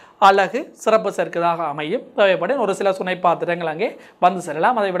 பாத்திரங்கள் அழகு சிறப்பு சேர்க்கதாக அமையும். தேவைப்படும் ஒரு சில சுனை பாத்திரங்கள் அங்கே வந்து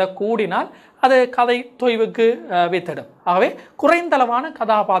செல்லலாம். அதை விட கூடினால் அது கதை தொய்வுக்கு வித்திடும். ஆகவே குறைந்தளவான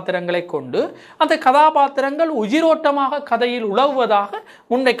கதாபாத்திரங்களை கொண்டு அந்த கதாபாத்திரங்கள் உயிரோட்டமாக கதையில் உழவுவதாக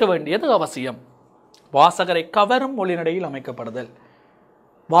முன்வைக்க வேண்டியது அவசியம். வாசகரை கவரும் மொழிநடையில் அமைக்கப்படுதல்.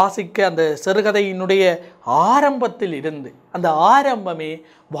 வாசிக்க அந்த சிறுகதையினுடைய ஆரம்பத்தில் இருந்து அந்த ஆரம்பமே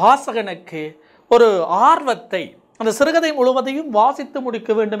வாசகனுக்கு ஒரு ஆர்வத்தை அந்த சிறுகதை முழுவதையும் வாசித்து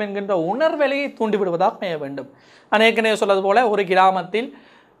முடிக்க வேண்டும் என்கின்ற உணர்வலையை தூண்டிவிடுவதாக அமைய வேண்டும். நான் ஏற்கனவே சொல்வது போல ஒரு கிராமத்தில்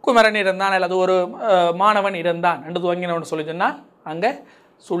குமரன் இருந்தான் அல்லது ஒரு மாணவன் இருந்தான் என்று துவங்கினவன் சொல்லி சொன்னால் அங்கே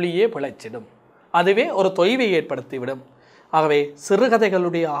சுழியே பிழைச்சிடும், அதுவே ஒரு தொய்வை ஏற்படுத்திவிடும். ஆகவே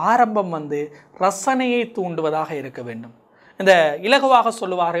சிறுகதைகளுடைய ஆரம்பம் ரசனையை தூண்டுவதாக இருக்க வேண்டும். இந்த இலகுவாக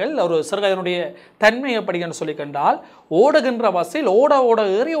சொல்லுவார்கள் ஒரு சிறுகதையினுடைய தன்மை எப்படி என்று சொல்லி கண்டால் ஓடுகின்ற பஸ்ஸில் ஓட ஓட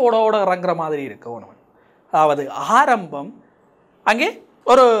ஏறி ஓட ஓட இறங்குற மாதிரி இருக்கணும். அதாவது ஆரம்பம் அங்கே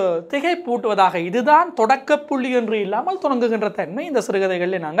ஒரு திகைப்பூட்டுவதாக இதுதான் தொடக்க புள்ளி என்று இல்லாமல் தொடங்குகின்ற தன்மை இந்த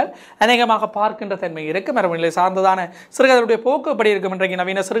சிறுகதைகளில் நாங்கள் அநேகமாக பார்க்கின்ற தன்மை இருக்கு. மரபுநிலை சார்ந்ததான சிறுகதையுடைய போக்கு எப்படி இருக்கும். இன்றைக்கு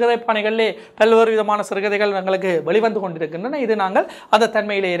நவீன சிறுகதை பாணிகளிலே பல்வேறு விதமான சிறுகதைகள் எங்களுக்கு வெளிவந்து கொண்டிருக்கின்றன. இது நாங்கள் அந்த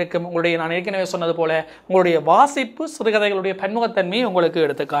தன்மையிலே இருக்கும். உங்களுடைய நான் ஏற்கனவே சொன்னது போல உங்களுடைய வாசிப்பு சிறுகதைகளுடைய பன்முகத்தன்மையை உங்களுக்கு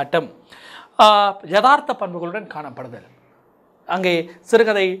எடுத்து காட்டும். யதார்த்த பண்புகளுடன் காணப்படுதல். அங்கே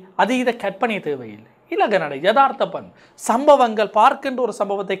சிறுகதை அதீத கற்பனை தேவையில்லை, இலக நடை யதார்த்த பண் சம்பவங்கள் பார்க்கின்ற ஒரு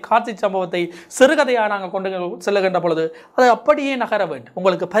சம்பவத்தை காட்சி சம்பவத்தை சிறுகதையாக நாங்கள் கொண்டு செல்லுகின்ற பொழுது அது அப்படியே நகர வேண்டும்.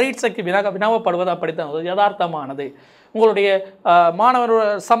 உங்களுக்கு பரீட்சைக்கு வினவப்படுவது அப்படித்தான் யதார்த்தமானது. உங்களுடைய மாணவர்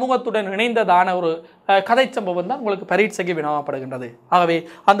சமூகத்துடன் இணைந்ததான ஒரு கதை சம்பவம் தான் உங்களுக்கு பரீட்சைக்கு வினவப்படுகின்றது. ஆகவே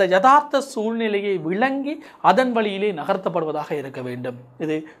அந்த யதார்த்த சூழ்நிலையை விளங்கி அதன் வழியிலே நகர்த்தப்படுவதாக இருக்க வேண்டும்.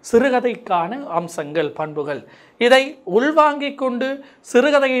 இது சிறுகதைக்கான அம்சங்கள் பண்புகள். இதை உள்வாங்கிக் கொண்டு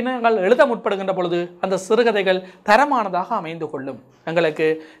சிறுகதையை நாங்கள் எழுத முற்படுகின்ற பொழுது அந்த சிறுகதைகள் தரமானதாக அமைந்து கொள்ளும். எங்களுக்கு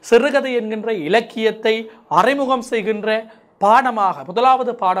சிறுகதை என்கின்ற இலக்கியத்தை அறிமுகம் செய்கின்ற பாடமாக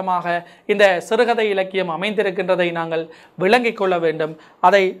முதலாவது பாடமாக இந்த சிறுகதை இலக்கியம் அமைந்திருக்கின்றதை நாங்கள் விளங்கிக் கொள்ள வேண்டும்.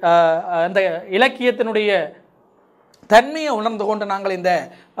 அதை அந்த இலக்கியத்தினுடைய தன்மையை உணர்ந்து கொண்டு நாங்கள் இந்த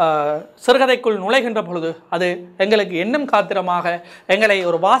சிறுகதைக்குள் நுழைகின்ற பொழுது அது எங்களுக்கு இன்னும் காத்திரமாக எங்களை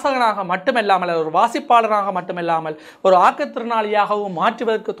ஒரு வாசகனாக மட்டுமல்லாமல் ஒரு வாசிப்பாளராக மட்டுமல்லாமல் ஒரு ஆக்கத்திறனாளியாகவும்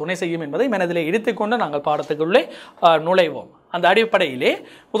மாற்றுவதற்கு துணை செய்யும் என்பதை மனதிலே இழுத்துக்கொண்டு நாங்கள் பாடத்துக்குள்ளே நுழைவோம். அந்த அடிப்படையிலே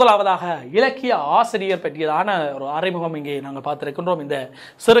முதலாவதாக இலக்கிய ஆசிரியர் பற்றியதான ஒரு அறிமுகம் இங்கே நாங்கள் பார்த்திருக்கின்றோம். இந்த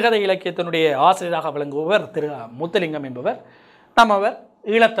சிறுகதை இலக்கியத்தினுடைய ஆசிரியராக விளங்குபவர் திரு முத்துலிங்கம் என்பவர். நம்மவர்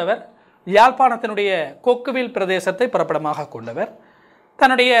ஈழத்தவர், யாழ்ப்பாணத்தினுடைய கொக்குவில் பிரதேசத்தை பிறப்பிடமாக கொண்டவர்.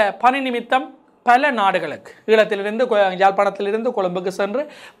 தன்னுடைய பணி நிமித்தம் பல நாடுகளுக்கு ஈழத்திலிருந்து யாழ்ப்பாணத்திலிருந்து கொழும்புக்கு சென்று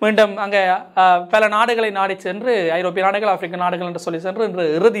மீண்டும் அங்கே பல நாடுகளை நாடி சென்று ஐரோப்பிய நாடுகள் ஆப்பிரிக்க நாடுகள் என்று சொல்லி சென்று இன்று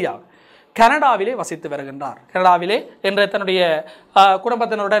இறுதியாக கனடாவிலே வசித்து வருகின்றார். கனடாவிலே என்ற தன்னுடைய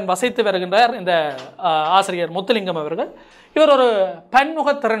குடும்பத்தினருடன் வசித்து வருகின்றார் இந்த ஆசிரியர் முத்துலிங்கம் அவர்கள். இவர் ஒரு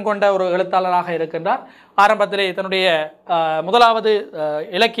பன்முகத்திறன் கொண்ட ஒரு எழுத்தாளராக இருக்கின்றார். ஆரம்பத்திலே தன்னுடைய முதலாவது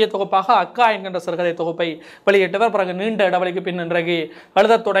இலக்கிய தொகுப்பாக அக்கா என்கின்ற சிறுகதை தொகுப்பை வெளியிட்டவர். பிறகு நீண்ட இடைவெளிக்கு பின் இன்றைக்கு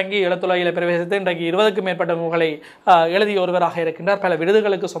எழுதத் தொடங்கி எழுத்துலகில் பிரவேசித்து இன்றைக்கு 20க்கும் மேற்பட்ட நூல்களை எழுதிய ஒருவராக இருக்கின்றார். பல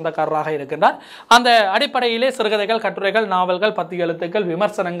விருதுகளுக்கு சொந்தக்காரராக இருக்கின்றார். அந்த அடிப்படையிலே சிறுகதைகள், கட்டுரைகள், நாவல்கள், பத்தி எழுத்துக்கள்,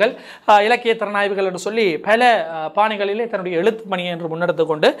 விமர்சனங்கள், இலக்கிய திறனாய்வுகள் என்று சொல்லி பல பாணிகளிலே தன்னுடைய எழுத்து பணியை என்று முன்னெடுத்து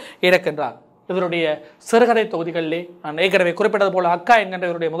கொண்டு இருக்கின்றார். இவருடைய சிறுகதை தொகுதிகளிலே நான் ஏற்கனவே குறிப்பிட்டது போல அக்கா என்கின்ற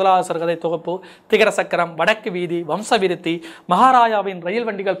இவருடைய முதலாவது சிறுகதை தொகுப்பு, திகர சக்கரம், வடக்கு வீதி, வம்சவிருத்தி, மகாராஜாவின் ரயில்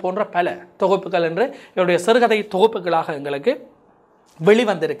வண்டிகள் போன்ற பல தொகுப்புகள் என்று இவருடைய சிறுகதை தொகுப்புகளாக எங்களுக்கு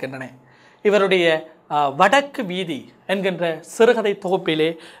வெளிவந்திருக்கின்றன. இவருடைய வடக்கு வீதி என்கின்ற சிறுகதை தொகுப்பிலே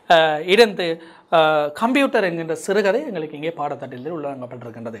இருந்து கம்ப்யூட்டர் என்கின்ற சிறுகதை எங்களுக்கு இங்கே பாடத்தட்டில்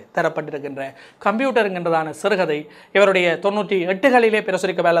உள்ளடங்கப்பட்டிருக்கின்றது. தரப்பட்டிருக்கின்ற கம்ப்யூட்டர் என்கின்றதான சிறுகதை இவருடைய 98களிலே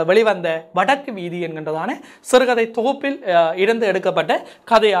பிரசுரிக்க வெளிவந்த வடக்கு வீதி என்கின்றதான சிறுகதை தொகுப்பில் இருந்து எடுக்கப்பட்ட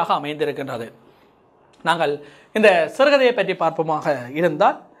கதையாக அமைந்திருக்கின்றது. நாங்கள் இந்த சிறுகதையை பற்றி பார்ப்போமாக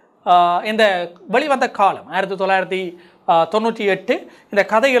இருந்தால் இந்த வெளிவந்த காலம் 1998. இந்த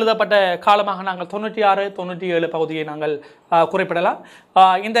கதை எழுதப்பட்ட காலமாக நாங்கள் 96, 97 பகுதியை நாங்கள் குறிப்பிடலாம்.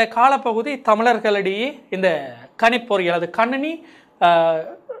 இந்த காலப்பகுதி தமிழர்களிடையே இந்த கணிப்பொறியியல் அது கணினி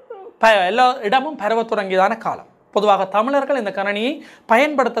எல்லா இடமும் பரவ தொடங்கியதான காலம். பொதுவாக தமிழர்கள் இந்த கணினியை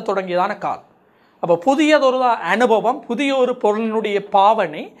பயன்படுத்த தொடங்கியதான காலம். அப்போ புதியதொரு அனுபவம், புதிய ஒரு பொருளினுடைய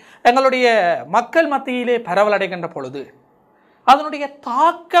பாவனை எங்களுடைய மக்கள் மத்தியிலே பரவலடைகின்ற பொழுது அதனுடைய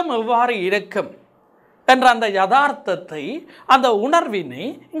தாக்கம் எவ்வாறு இருக்கும் என்ற அந்த யதார்த்தத்தை, அந்த உணர்வினை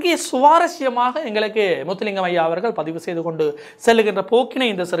இங்கே சுவாரஸ்யமாக எங்களுக்கு முத்துலிங்கம் ஐயா அவர்கள் பதிவு செய்து கொண்டு செல்லுகின்ற போக்கினை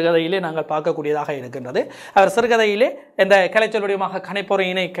இந்த சிறுகதையிலே நாங்கள் பார்க்கக்கூடியதாக இருக்கின்றது. அவர் சிறுகதையிலே இந்த கலைச்சொல் வடிவமாக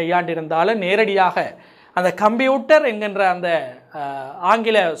கணிப்பொறியினை கையாண்டிருந்தாலும் நேரடியாக அந்த கம்ப்யூட்டர் என்கின்ற அந்த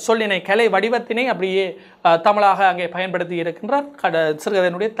ஆங்கில சொல்லினை கலை வடிவத்தினை அப்படியே தமிழாக அங்கே பயன்படுத்தி இருக்கின்றார்.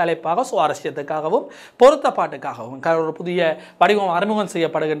 சிறுகதையினுடைய தலைப்பாக சுவாரஸ்யத்துக்காகவும் பொருத்தப்பாட்டுக்காகவும் ஒரு புதிய வடிவம் அறிமுகம்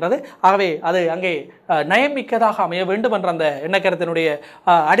செய்யப்படுகின்றது. ஆகவே அது அங்கே நயமிக்கதாக அமைய வேண்டும் என்ற அந்த எண்ணக்கருத்தினுடைய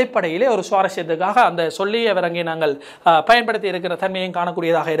அடிப்படையிலே ஒரு சுவாரஸ்யத்துக்காக அந்த சொல்லி அவர் அங்கே நாங்கள் பயன்படுத்தி இருக்கிற தன்மையும்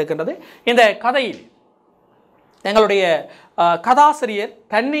காணக்கூடியதாக இருக்கின்றது. இந்த கதையில் எங்களுடைய கதாசிரியர்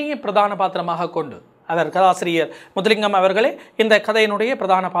தன்னையே பிரதான பாத்திரமாக கொண்டு அவர் கதாசிரியர் முத்துலிங்கம் அவர்களே இந்த கதையினுடைய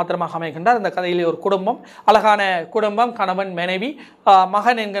பிரதான பாத்திரமாக அமைகின்றார். இந்த கதையிலே ஒரு குடும்பம், அழகான குடும்பம், கணவன், மனைவி,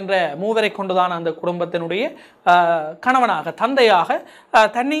 மகன் என்கின்ற மூவரை கொண்டுதான் அந்த குடும்பத்தினுடைய கணவனாக, தந்தையாக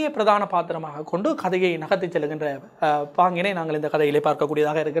தன்னையே பிரதான பாத்திரமாக கொண்டு கதையை நகர்த்தி செல்கின்ற பாங்கினை நாங்கள் இந்த கதையிலே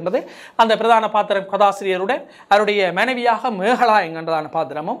பார்க்கக்கூடியதாக இருக்கின்றது. அந்த பிரதான பாத்திரம் கதாசிரியருடன் அவருடைய மனைவியாக மேகலா என்கின்றதான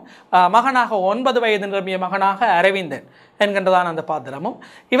பாத்திரமும், மகனாக 9 வயது நிரம்பிய மகனாக அரவிந்தன் என்கின்றதான அந்த பாத்திரமும்,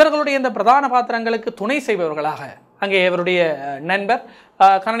 இவர்களுடைய இந்த பிரதான பாத்திரங்களுக்கு துணை செய்பவர்களாக அங்கே அவருடைய நண்பர்,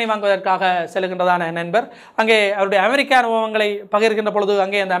 கணனி வாங்குவதற்காக செல்கின்றதான நண்பர், அங்கே அவருடைய அமெரிக்க அனுபவங்களை பகிர்கின்ற பொழுது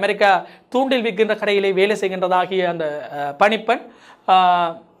அங்கே அந்த அமெரிக்கா தூண்டில் விற்கின்ற கடையிலே வேலை செய்கின்றதாகிய அந்த பணிப்பெண்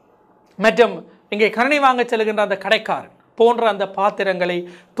மற்றும் இங்கே கணனி வாங்க செல்கின்ற அந்த கடைக்காரன் போன்ற அந்த பாத்திரங்களை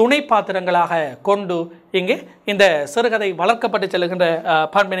துணை பாத்திரங்களாக கொண்டு இங்கே இந்த சிறுகதை வளர்க்கப்பட்டு செல்கின்ற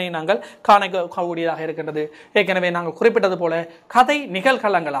பண்பினை நாங்கள் காணக்கூடியதாக இருக்கின்றது. ஏற்கனவே நாங்கள் குறிப்பிட்டது போல கதை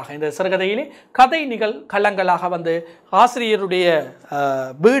நிகழ்கலங்களாக இந்த சிறுகதையிலே கதை நிகழ்கலங்களாக வந்து ஆசிரியருடைய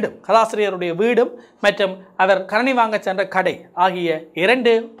வீடும், கதாசிரியருடைய வீடும் மற்றும் அவர் கணனி வாங்க சென்ற கடை ஆகிய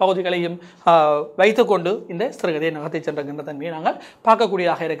 2 பகுதிகளையும் வைத்துக்கொண்டு இந்த சிறுகதையை நகர்த்தி சென்றுகின்ற தன்மையை நாங்கள்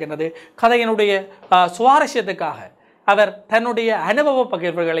பார்க்கக்கூடியதாக இருக்கின்றது. கதையினுடைய சுவாரஸ்யத்துக்காக அவர் தன்னுடைய அனுபவ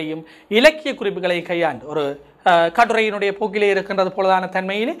பகிர்வுகளையும் இலக்கிய குறிப்புகளையும் கையாண்டு ஒரு கட்டுரையினுடைய போக்கிலே இருக்கின்றது போலதான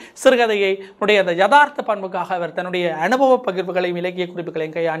தன்மையிலே சிறுகதையை அந்த யதார்த்த பண்புக்காக அவர் தன்னுடைய அனுபவ பகிர்வுகளையும் இலக்கிய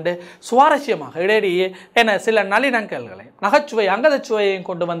குறிப்புகளையும் கையாண்டு சுவாரஸ்யமாக இடையிடையே என சில நளினங்கள்களை நகைச்சுவை அங்கதச்சுவையையும்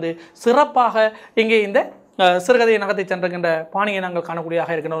கொண்டு வந்து சிறப்பாக இங்கே இந்த சிறுகதையை நகர்த்தி சென்றுகின்ற பாணியை நாங்கள்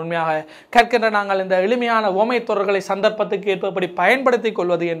காணக்கூடியதாக இருக்கின்ற உண்மையாக கற்கின்ற நாங்கள் இந்த எளிமையான ஓமை தொடர்களை சந்தர்ப்பத்துக்கு ஏற்பபடி பயன்படுத்திக்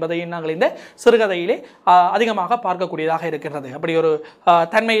கொள்வது என்பதையும் நாங்கள் இந்த சிறுகதையிலே அதிகமாக பார்க்கக்கூடியதாக இருக்கின்றது. அப்படி ஒரு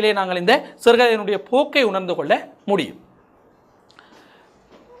தன்மையிலே நாங்கள் இந்த சிறுகதையினுடைய போக்கை உணர்ந்து கொள்ள முடியும்.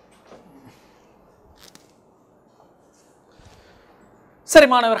 சரி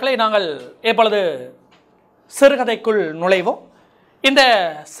மாணவர்களை, நாங்கள் எப்பொழுது சிறுகதைக்குள் நுழைவோம். இந்த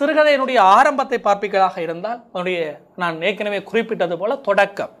சிறுகதையினுடைய ஆரம்பத்தை பார்ப்பீர்களாக இருந்தால் அதனுடைய நான் ஏற்கனவே குறிப்பிட்டது போல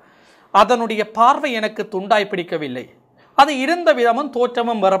தொடக்கம், அதனுடைய பார்வை எனக்கு துண்டாய் பிடிக்கவில்லை. அது இருந்த விதமும்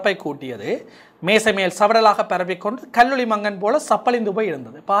தோற்றமும் வெறுப்பை கூட்டியது. மேசை மேல் சவடலாக பரப்பிக்கொண்டு கல்லூரி மங்கன் போல சப்பளிந்து போய்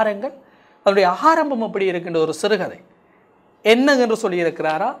இருந்தது. பாருங்கள், அதனுடைய ஆரம்பம் அப்படி இருக்கின்ற ஒரு சிறுகதை என்ன என்று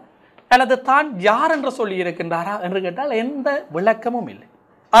சொல்லியிருக்கிறாரா அல்லது தான் யார் என்று சொல்லியிருக்கின்றாரா என்று கேட்டால் எந்த விளக்கமும் இல்லை.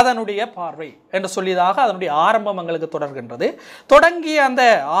 அதனுடைய பார்வை என்று சொல்லியதாக அதனுடைய ஆரம்பம் எங்களுக்கு தொடர்கின்றது. தொடங்கிய அந்த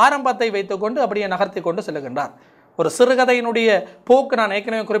ஆரம்பத்தை வைத்துக்கொண்டு அப்படியே நகர்த்தி கொண்டு செல்கின்றார். ஒரு சிறுகதையினுடைய போக்கு நான்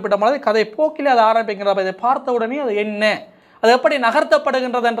ஏற்கனவே குறிப்பிட்ட மாதிரி கதை போக்கிலே அது ஆரம்பிக்கின்ற இதை பார்த்த உடனே அது என்ன, அது எப்படி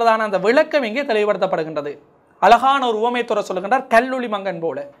நகர்த்தப்படுகின்றது என்றதான அந்த விளக்கம் இங்கே தெளிவுபடுத்தப்படுகின்றது. அழகான ஒரு உவமைத்துறை சொல்லுகின்றார், கல்லூரி மங்கன்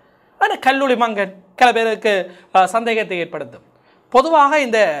போல. ஆனால் கல்லூரி மங்கன் சில பேருக்கு சந்தேகத்தை ஏற்படுத்தும். பொதுவாக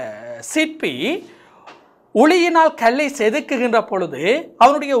இந்த சிற்பி உளியினால் கல்லை செதுக்குகின்ற பொழுது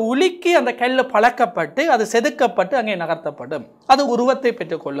அவனுடைய உளிக்கு அந்த கல் பழக்கப்பட்டு அது செதுக்கப்பட்டு அங்கே நகர்த்தப்படும், அது உருவத்தை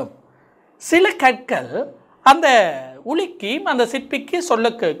பெற்றுக்கொள்ளும். சில கற்கள் அந்த உளிக்கு அந்த சிற்பிக்கு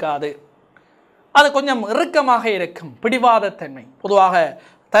சொல்ல கேட்காது, அது கொஞ்சம் இறுக்கமாக இருக்கும், பிடிவாதத்தன்மை. பொதுவாக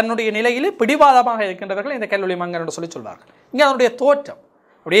தன்னுடைய நிலையிலே பிடிவாதமாக இருக்கின்றவர்கள் இந்த கல்லூரி மங்கன் என்று சொல்லி சொல்வார்கள். இங்கே அதனுடைய தோற்றம்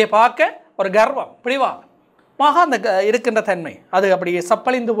அப்படியே பார்க்க ஒரு கர்வம், பிடிவாதமாக அந்த இருக்கின்ற தன்மை அது அப்படியே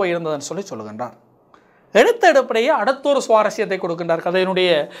சப்பளிந்து போயிருந்ததுன்னு சொல்லி சொல்லுகின்றார். எடுத்த எடுப்படையே அடுத்த ஒரு சுவாரஸ்யத்தை கொடுக்கின்றார். கதையினுடைய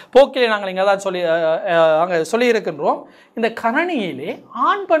போக்கிலே நாங்கள் இங்கே தான் அங்கே சொல்லியிருக்கின்றோம். இந்த கணனியிலே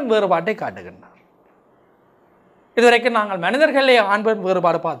ஆண் பெண் வேறுபாட்டை காட்டுகின்றார். இதுவரைக்கும் நாங்கள் மனிதர்களிலே ஆண் பெண்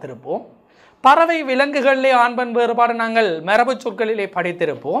வேறுபாடு பார்த்திருப்போம், பறவை விலங்குகளிலே ஆண் பெண் வேறுபாடு நாங்கள் மரபு சொற்களிலே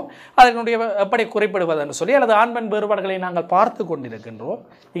படித்திருப்போம், அதனுடைய எப்படி குறிப்பிடுவது என்று சொல்லி அல்லது ஆண் பெண் வேறுபாடுகளை நாங்கள் பார்த்து கொண்டிருக்கின்றோம்.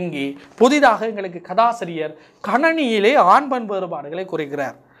 இங்கே புதிதாக எங்களுக்கு கதாசிரியர் கணனியிலே ஆண் பெண் வேறுபாடுகளை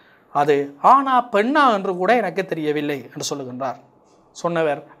குறிக்கிறார். அது ஆனா பெண்ணா என்று கூட எனக்கு தெரியவில்லை என்று சொல்லுகின்றார்.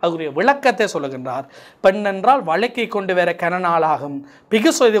 சொன்னவர் அதுடைய விளக்கத்தை சொல்லுகின்றார். பெண் என்றால் வழக்கை கொண்டு வர கனநாளாகும்,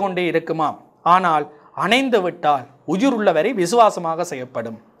 பிகு செய்து கொண்டே இருக்குமாம். ஆனால் அணைந்து விட்டால் உயிருள்ளவரை விசுவாசமாக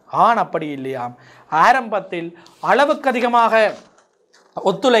செய்யப்படும். ஆண் அப்படி இல்லையாம். ஆரம்பத்தில் அளவுக்கு அதிகமாக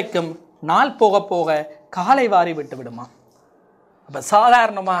ஒத்துழைக்கும், நாள் போக போக காலை வாரி விட்டு விடுமா. அப்போ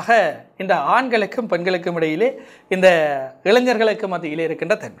சாதாரணமாக இந்த ஆண்களுக்கும் பெண்களுக்கும் இடையிலே இந்த இளைஞர்களுக்கு மத்தியிலே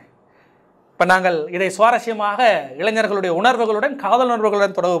இருக்கின்ற தன்மை, இப்போ நாங்கள் இதை சுவாரஸ்யமாக இளைஞர்களுடைய உணர்வுகளுடன் காதல்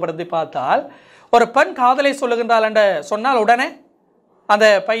உணர்வுகளுடன் தொடர்புபடுத்தி பார்த்தால், ஒரு பெண் காதலை சொல்லுகின்றாள் என்று சொன்னால் உடனே அந்த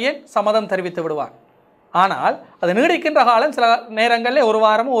பையன் சம்மதம் தெரிவித்து விடுவான். ஆனால் அது நீடிக்கின்ற காலம் சில நேரங்களில் ஒரு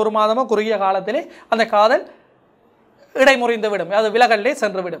வாரமோ ஒரு மாதமோ குறுகிய காலத்திலே அந்த காதல் இடைமுறிந்து விடும், அது விலகல்லே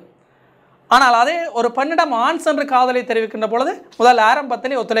சென்று விடும். ஆனால் அதே ஒரு பெண்ணிடம் ஆண் சென்று காதலை தெரிவிக்கின்ற பொழுது முதல்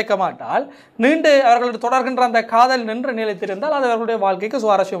ஆரம்பத்திலே ஒத்துழைக்க மாட்டால், நீண்டு அவர்களுடைய தொடர்கின்ற அந்த காதல் நின்று நிலைத்திருந்தால் அது அவர்களுடைய வாழ்க்கைக்கு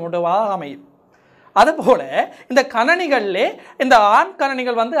சுவாரஸ்யம் உண்டுவாக அமையும். அதுபோல இந்த கணனிகளிலே இந்த ஆண்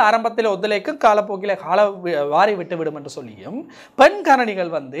கணனிகள் வந்து ஆரம்பத்தில் ஒத்துழைக்கும், காலப்போக்கில் வாரி விட்டுவிடும் என்று சொல்லியும், பெண்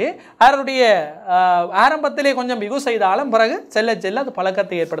கணனிகள் வந்து அவருடைய ஆரம்பத்திலே கொஞ்சம் மிகு செய்தாலும் பிறகு செல்ல செல்ல அது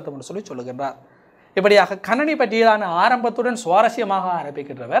பழக்கத்தை ஏற்படுத்தும் என்று சொல்லுகின்றார். இப்படியாக கணனி பற்றியதான ஆரம்பத்துடன் சுவாரஸ்யமாக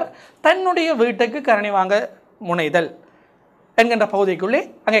ஆரம்பிக்கின்றவர் தன்னுடைய வீட்டுக்கு கணனி வாங்க முனைதல் என்கின்ற பகுதிக்குள்ளே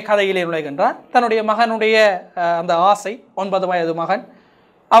அங்கே கதையிலே நுழைகின்றார். தன்னுடைய மகனுடைய அந்த ஆசை, 9 வயது மகன்,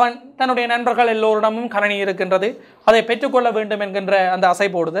 அவன் தன்னுடைய நண்பர்கள் எல்லோரிடமும் கணனி இருக்கின்றது, அதை பெற்றுக்கொள்ள வேண்டும் என்கின்ற அந்த அசை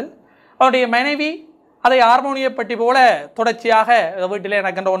போடுதல். அவனுடைய மனைவி அதை ஹார்மோனியப்பட்டி போல தொடர்ச்சியாக வீட்டிலே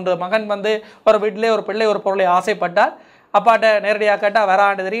நடக்கின்ற ஒன்று மகன் வந்து ஒரு வீட்டிலே ஒரு பிள்ளை ஒரு பொருளை ஆசைப்பட்டால் அப்பாட்ட நேரடியாக கேட்டால்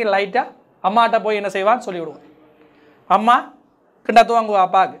வராண்டு தெரியும், லைட்டாக அம்மாட்ட போய் என்ன செய்வான்னு சொல்லிவிடுவோம். அம்மா கிண்டத்து வாங்குவா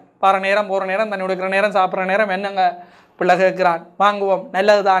அப்பாவுக்கு, பாரு நேரம் போகிற நேரம், தண்ணி கொடுக்குற நேரம், சாப்பிட்ற நேரம், என்னங்க பிள்ளை கேட்கிறான், வாங்குவோம்,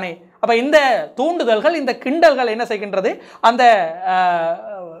 நல்லது தானே. அப்போ இந்த தூண்டுதல்கள், இந்த கிண்டல்கள் என்ன செய்கின்றது, அந்த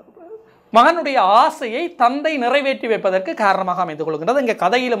மகனுடைய ஆசையை தந்தை நிறைவேற்றி வைப்பதற்கு காரணமாக அமைந்து கொள்கின்றது. இங்கே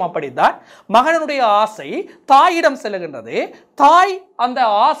கதையிலும் அப்படித்தான் மகனுடைய ஆசை தாயிடம் செல்லுகின்றது, தாய் அந்த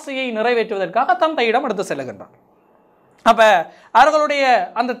ஆசையை நிறைவேற்றுவதற்காக தந்தையிடம் எடுத்து செல்லுகின்றார். அப்போ அவர்களுடைய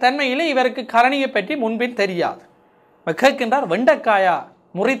அந்த தன்மையிலே இவருக்கு கரணியை பற்றி முன்பின் தெரியாது. கேட்கின்றார், வெண்டைக்காயா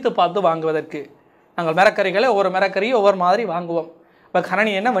முறித்து பார்த்து வாங்குவதற்கு, நாங்கள் மரக்கறிகளை ஒவ்வொரு மரக்கறியும் ஒவ்வொரு மாதிரி வாங்குவோம், இப்போ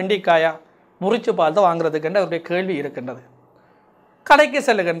கரணி என்ன வெண்டிக்காயா முறித்து பார்த்து வாங்குறதுக்குன்ற அவருடைய கேள்வி இருக்கின்றது. கடைக்கு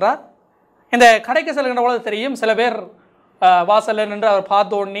செல்லுகின்றார். இந்த கடைக்கு செல்கின்ற பொழுது தெரியும், சில பேர் வாசலில் நின்று அவர்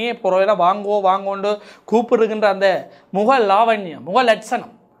பார்த்த உடனே பொருளெல்லாம் வாங்கோண்டு கூப்பிடுகின்ற அந்த முக லாவண்யம், முக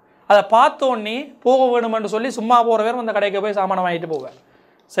லட்சணம், அதை பார்த்தோன்னே போக வேணும் என்று சொல்லி சும்மா போகிற பேர் அந்த கடைக்கு போய் சாமானம் வாங்கிட்டு போவார்.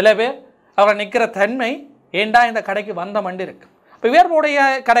 சில பேர் அவரை நிற்கிற தன்மை, ஏண்டா இந்த கடைக்கு வந்த மண்டி இருக்கு. இப்போ இவருடைய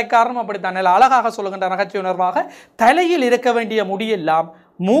கடைக்காரனும் அப்படித்தான் நல்ல அழகாக சொல்லுகின்ற நகைச்சுவை உணர்வாக, தலையில் இருக்க வேண்டிய முடியெல்லாம்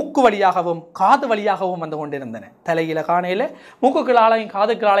மூக்கு வழியாகவும் காது வழியாகவும் வந்து கொண்டிருந்தன. தலையில் காணையில் மூக்குகளாலையும்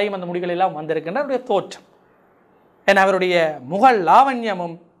காதுகளாலையும் அந்த முடிகள் எல்லாம் வந்திருக்கின்ற அவருடைய தோற்றம். ஏன்னா அவருடைய முக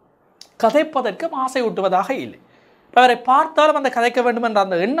லாவண்யமும் கதைப்பதற்கும் ஆசை ஊட்டுவதாக இல்லை. அவரை பார்த்தாலும் அந்த கதைக்க வேண்டும் என்ற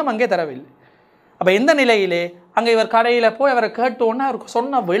அந்த எண்ணம் அங்கே தரவில்லை. அப்போ இந்த நிலையிலே அங்கே இவர் கடையில் போய் அவரை கேட்டோன்னா அவருக்கு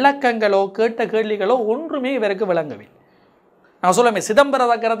சொன்ன விளக்கங்களோ கேட்ட கேள்விகளோ ஒன்றுமே இவருக்கு விளங்கவில்லை. நான் சொல்லுவேன், சிதம்பர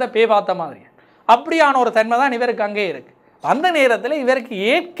தக்கரத்தை பேய் பார்த்த மாதிரி அப்படியான ஒரு தன்மை தான் இவருக்கு அங்கே இருக்குது. அந்த நேரத்தில் இவருக்கு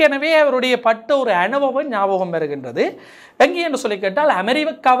ஏற்கனவே அவருடைய பட்ட ஒரு அனுபவம் ஞாபகம் வருகின்றது. எங்கே என்று சொல்லி கேட்டால்,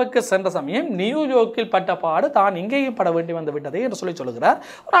 அமெரிக்காவுக்கு சென்ற சமயம் நியூயார்க்கில் பட்ட பாடு தான் இங்கேயும் பட வேண்டி வந்து விட்டது என்று சொல்லுகிறார்.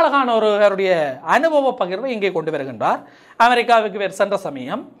 ஒரு அழகான ஒரு அவருடைய அனுபவ பகிர்வை இங்கே கொண்டு வருகின்றார். அமெரிக்காவுக்கு சென்ற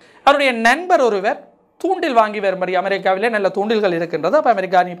சமயம் அவருடைய நண்பர் ஒருவர் தூண்டில் வாங்கி வரும்படி, அமெரிக்காவிலே நல்ல தூண்டில்கள் இருக்கின்றது, அப்போ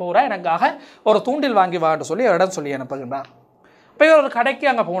அமெரிக்கா நீ போகிறா, எனக்காக ஒரு தூண்டில் வாங்கி வான்னு சொல்லி இடம் சொல்லி அனுப்புகின்றார். இப்போ ஒரு கடைக்கு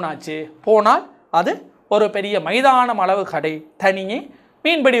அங்கே போனால் அது ஒரு பெரிய மைதானம் அளவு கடை, தனியே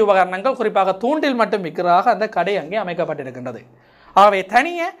மீன்பிடி உபகரணங்கள், குறிப்பாக தூண்டில் மட்டும் விற்கிறாக அந்த கடை அங்கே அமைக்கப்பட்டிருக்கின்றது. ஆகவே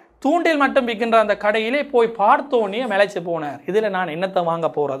தனியே தூண்டில் மட்டும் விற்கின்ற அந்த கடையிலே போய் பார்த்தோன்னே மிளைச்சு போனார். இதில் நான் என்னத்தை வாங்க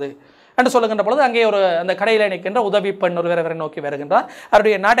போகிறது என்று சொல்லுகின்ற பொழுது அங்கே ஒரு அந்த கடையில் நிற்கின்ற உதவி பெண் ஒருவரை நோக்கி வருகின்றார்.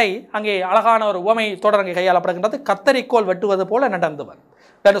 அவருடைய நடை அங்கே அழகான ஒரு உவமை தொடர் அங்கே கையாளப்படுகின்றது. கத்தரிக்கோள் வெட்டுவது போல நடந்தவர்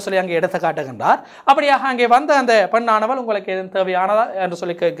என்று சொல்லி அங்கே எடுத்து காட்டுகின்றார். அப்படியாக அங்கே வந்த அந்த பெண்ணானவள், உங்களுக்கு எதுவும் தேவையானதா என்று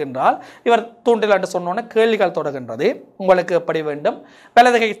சொல்லி கேட்கின்றால், இவர் தூண்டில் என்று சொன்னோன்னே கேள்விகள் தொடர்கின்றது. உங்களுக்கு எப்படி வேண்டும்,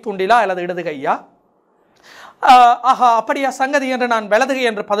 வலதுகை தூண்டிலா அல்லது இடதுகையா? ஆஹா அப்படியா சங்கதி என்று நான் வலதுகை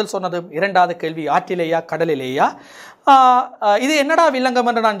என்று பதில் சொன்னதும், இரண்டாவது கேள்வி ஆற்றிலேயா கடலிலேயா? இது என்னடா வில்லங்கம்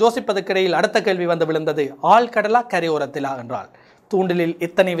என்று நான் யோசிப்பதற்கிடையில் அடுத்த கேள்வி வந்து விழுந்தது, ஆழ்கடலா கரையோரத்திலா என்றால் தூண்டிலில்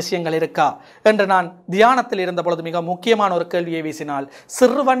இத்தனை விஷயங்கள் இருக்கா என்று நான் தியானத்தில் இருந்த பொழுது மிக முக்கியமான ஒரு கேள்வியை வீசினால்,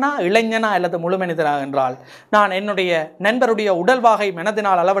 சிறுவனா இளைஞனா அல்லது முழுமனிதனா என்றால், நான் என்னுடைய நண்பருடைய உடல்வாகை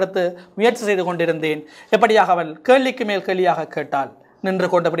மனதினால் அளவெடுத்து முயற்சி செய்து கொண்டிருந்தேன். எப்படியாக அவள் கேள்விக்கு மேல் கேள்வியாக கேட்டால், நின்று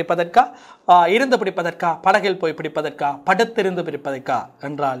கொண்டு பிடிப்பதற்கா, இருந்து பிடிப்பதற்கா, படகில் போய் பிடிப்பதற்கா, படுத்திருந்து பிடிப்பதற்கா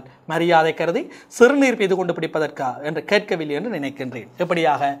என்றால் மரியாதை கருதி சிறுநீர் பெய்து கொண்டு பிடிப்பதற்கா என்று கேட்கவில்லை என்று நினைக்கின்றேன்.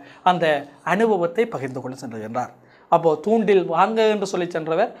 எப்படியாக அந்த அனுபவத்தை பகிர்ந்து கொண்டு சென்றுகின்றார். அப்போது தூண்டில் வாங்க என்று சொல்லி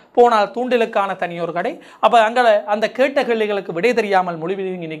சென்றவர் போனால் தூண்டிலுக்கான தனியொரு கடை. அப்போ அங்கே அந்த கேட்ட கேள்விகளுக்கு விடை தெரியாமல்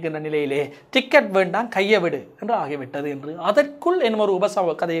மொழிவிங்கி நிற்கின்ற நிலையிலே டிக்கெட் வேண்டாம் கையை விடு என்று ஆகிவிட்டது என்று அதற்குள் என்னும் ஒரு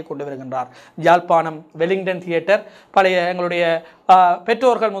உபசவ கதையை கொண்டு வருகின்றார். யாழ்ப்பாணம் வெலிங்டன் தியேட்டர் பழைய எங்களுடைய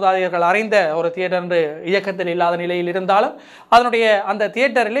பெற்றோர்கள் மூதாதையர்கள் அறிந்த ஒரு தியேட்டர் என்று இயக்கத்தில் இல்லாத நிலையில் இருந்தாலும் அதனுடைய அந்த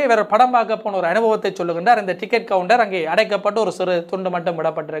தியேட்டரிலே இவர் படம் பார்க்க போன ஒரு அனுபவத்தை சொல்லுகின்றார். இந்த டிக்கெட் கவுண்டர் அங்கே அடைக்கப்பட்டு ஒரு சிறு துண்டு மட்டும்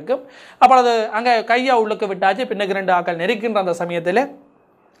விடப்பட்டிருக்கும். அப்பொழுது அங்கே கையை உள்ளுக்கு விட்டாச்சு. பின்னுக்கு 2 ஆக்கள் நெருக்கின்ற அந்த சமயத்தில்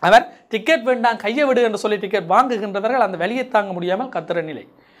அவர் டிக்கெட் வேண்டாம் கையை விடு என்று சொல்லி டிக்கெட் வாங்குகின்றவர்கள் அந்த வெளியே தாங்க முடியாமல் கத்துற நிலை.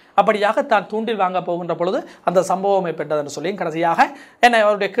 அப்படியாக தான் தூண்டில் வாங்க போகின்ற பொழுது அந்த சம்பவம் ஏற்பட்டது என்று சொல்லி கடைசியாக என்னை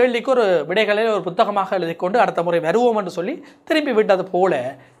அவருடைய கேள்விக்கு ஒரு விடைகளை ஒரு புத்தகமாக எழுதி கொண்டு அடுத்த முறை வருவோம் என்று சொல்லி திரும்பி விட்டது போல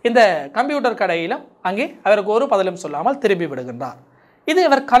இந்த கம்ப்யூட்டர் கடையிலும் அங்கே அவருக்கு ஒரு பதிலும் சொல்லாமல் திரும்பி விடுகின்றார். இது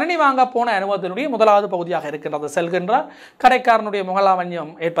இவர் கணினி வாங்க போன அனுபவத்தினுடைய முதலாவது பகுதியாக இருக்கின்றது. செல்கின்றார். கடைக்காரனுடைய முகலாவண்யம்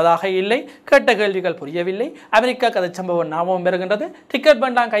ஏற்பதாக இல்லை. கேட்ட கேள்விகள் புரியவில்லை. அமெரிக்கா கதை சம்பவம் ஞாபகம் பெறுகின்றது. டிக்கெட்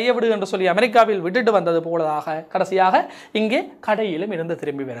வேண்டாம் கையை விடு என்று சொல்லி அமெரிக்காவில் விட்டுட்டு வந்தது போலதாக கடைசியாக இங்கே கடையிலும் இருந்து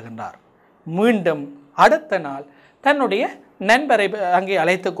திரும்பி வருகின்றார். மீண்டும் அடுத்த நாள் தன்னுடைய நண்பரை அங்கே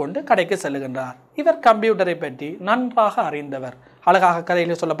அழைத்து கொண்டு கடைக்கு செல்லுகின்றார். இவர் கம்ப்யூட்டரை பற்றி நன்றாக அறிந்தவர். அழகாக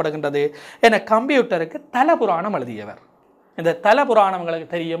கதையில் சொல்லப்படுகின்றது என கம்ப்யூட்டருக்கு தலபுராணம் எழுதியவர். இந்த தல புராணங்களுக்கு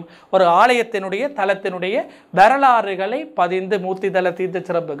தெரியும். ஒரு ஆலயத்தினுடைய தலத்தினுடைய வரலாறுகளை பதிந்து மூர்த்தி தல தீர்த்த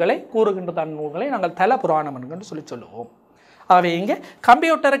சிறப்புகளை கூறுகின்ற தன் நூல்களை நாங்கள் தல புராணம் என்று சொல்லுவோம். ஆகவே இங்கே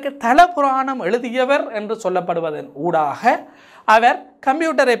கம்ப்யூட்டருக்கு தல புராணம் எழுதியவர் என்று சொல்லப்படுவதன் ஊடாக அவர்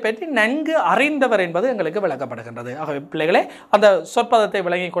கம்ப்யூட்டரை பற்றி நன்கு அறிந்தவர் என்பது எங்களுக்கு விளக்கப்படுகின்றது. ஆகவே பிள்ளைகளே அந்த சொற்பதத்தை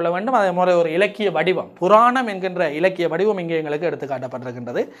விளங்கிக் கொள்ள வேண்டும். அதே மாதிரி ஒரு இலக்கிய வடிவம் புராணம் என்கின்ற இலக்கிய வடிவம் இங்கே எங்களுக்கு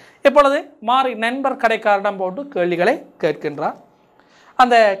எடுத்துக்காட்டப்பட்டிருக்கின்றது. இப்பொழுது மாறி நண்பர் கடைக்காரிடம் போட்டு கேள்விகளை கேட்கின்றார்.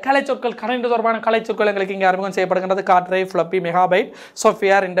 அந்த கலை சொற்கள் கணினி தொடர்பான கலை சொற்கள் எங்களுக்கு இங்கே அறிமுகம் செய்யப்படுகின்றது. காட்ரை, fluffy, megabyte,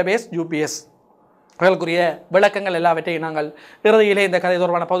 software, interface, UPS அவர்களுக்குரிய விளக்கங்கள் எல்லாவற்றையும் நாங்கள் இறுதியிலே இந்த கதை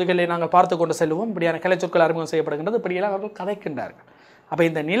தொடர்பான பகுதிகளிலே நாங்கள் பார்த்து கொண்டு செல்வோம். இப்படியான கலை சொற்கள் அறிமுகம் செய்யப்படுகின்றது. இப்படியெல்லாம் அவர்கள் கதைக்கின்றார்கள். அப்போ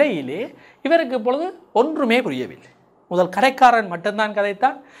இந்த நிலையிலே இவருக்கு இப்பொழுது ஒன்றுமே புரியவில்லை. முதல் கடைக்காரன் மட்டும்தான்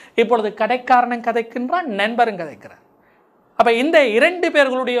கதைத்தான். இப்பொழுது கடைக்காரனும் கதைக்கின்றான், நண்பரும் கதைக்கிறார். அப்போ இந்த 2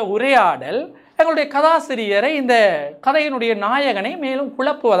 பேர்களுடைய உரையாடல் எங்களுடைய கதாசிரியரை இந்த கதையினுடைய நாயகனை மேலும்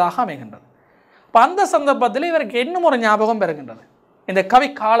குழப்புவதாக அமைகின்றது. இப்போ அந்த சந்தர்ப்பத்தில் இவருக்கு இன்னும் ஒரு ஞாபகம் பெறுகின்றது. இந்த கவி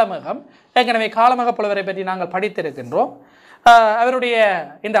காளமகம், ஏற்கனவே காளமக புலவரை பற்றி நாங்கள் படித்திருக்கின்றோம். அவருடைய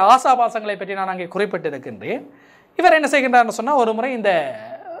இந்த ஆசாபாசங்களை பற்றி நான் அங்கே குறிப்பிட்டிருக்கின்றேன். இவர் என்ன செய்கின்றார்னு சொன்னால் ஒரு முறை இந்த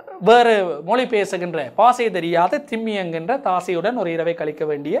வேறு மொழி பேசுகின்ற பாசை தெரியாத திம்மி என்கின்ற தாசையுடன் ஒரு இரவை கழிக்க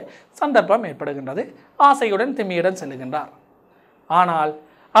வேண்டிய சந்தர்ப்பம் ஏற்படுகின்றது. ஆசையுடன் திம்மியுடன் செல்லுகின்றார். ஆனால்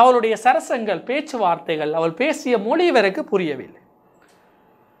அவளுடைய சரசங்கள் பேச்சுவார்த்தைகள் அவள் பேசிய மொழி இவருக்கு புரியவில்லை.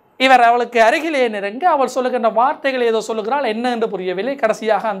 இவர் அவளுக்கு அருகிலே நெருங்க அவள் சொல்லுகின்ற வார்த்தைகள் ஏதோ சொல்லுகிறாள், என்ன என்று புரியவில்லை.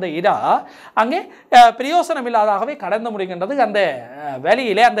 கடைசியாக அந்த இடா அங்கே பிரயோசனம் இல்லாதாகவே கடந்து முடிகின்றது. அந்த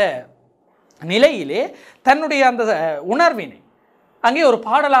வழியிலே அந்த நிலையிலே தன்னுடைய அந்த உணர்வினை அங்கே ஒரு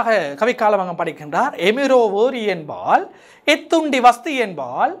பாடலாக கவி காளமகம் படிக்கின்றார். எமிரோ ஓரி என்பால் எத்துண்டி வஸ்தி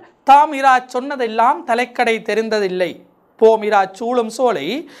என்பால் தாம் இரா சொன்னதெல்லாம் தலைக்கடை தெரிந்ததில்லை. போமிரா சூளும் சோலை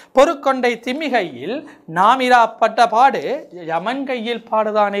பொறுக்கொண்டை திம்மிகையில் நாமிரா பட்ட பாடு யமன் கையில்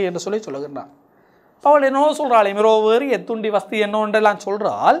பாடுதானே என்று சொல்லி சொல்லுகின்றான். அவள் என்னோ சொல்கிறாள், எமிரோ வேறு எத்துண்டி வஸ்தி என்னொன்றெல்லாம்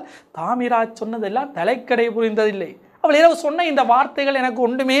சொல்கிறாள். தாமிரா சொன்னதெல்லாம் தலைக்கடை புரிந்ததில்லை. அவள் இரவு சொன்ன இந்த வார்த்தைகள் எனக்கு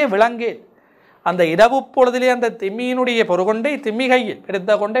ஒன்றுமே விளங்கே. அந்த இரவு பொழுதிலே அந்த திம்மியினுடைய பொறுகொண்டை திம்மி கையில்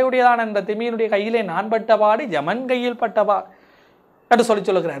எடுத்த கொண்டையுடையதான அந்த திம்மியினுடைய கையிலே நான் பட்ட பாடு யமன் கையில் பட்டபாடு என்று சொல்லி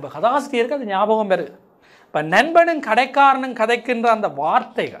சொல்லுகிறார். இப்போ கதாசிரியருக்கு அது ஞாபகம் பெறுது. இப்போ நண்பனும் கடைக்காரனும் கதைக்கின்ற அந்த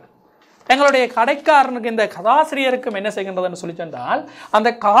வார்த்தைகள் எங்களுடைய கடைக்காரனுக்கு இந்த கதாசிரியருக்கும் என்ன செய்கின்றதுன்னு சொல்லி சொன்னால் அந்த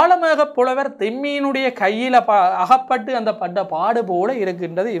காளமேக புலவர் திம்மியினுடைய கையில் அகப்பட்டு அந்த பட்ட பாடு போல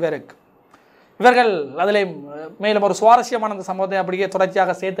இருக்கின்றது இவருக்கு. இவர்கள் அதில் மேலும் ஒரு சுவாரஸ்யமான அந்த சம்பவத்தை அப்படியே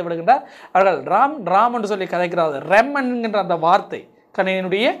தொடர்ச்சியாக சேர்த்து விடுகின்றார். அவர்கள் ராம் என்று சொல்லி கதைக்கிறார். ரெம் என்கின்ற அந்த வார்த்தை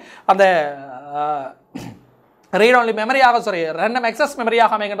கணினியினுடைய அந்த ரீட் ஒன்லி மெமரியாக ரேண்டம் எக்ஸஸ்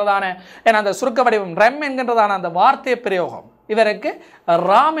மெமரியாக அமைகின்றதான அந்த சுருக்க வடிவம் ரெம் என்கின்றதான அந்த வார்த்தை பிரயோகம் இவருக்கு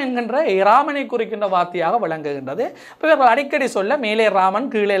ராம் என்கின்ற ராமனை குறிக்கின்ற வார்த்தையாக விளங்குகின்றது. இவர்கள் அடிக்கடி சொல்ல மேலே ராமன்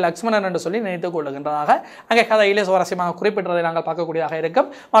கீழே லக்ஷ்மணன் என்று சொல்லி நினைத்துக் கொள்ளுகின்றதாக அங்கே கதையிலே சுவாரஸ்யமாக குறிப்பிட்டதை நாங்கள் பார்க்கக்கூடியதாக இருக்கும்.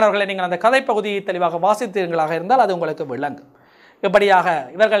 மாணவர்களை நீங்கள் அந்த கதை பகுதியை தெளிவாக வாசித்தீர்களாக இருந்தால் அது உங்களுக்கு விளங்கும். இப்படியாக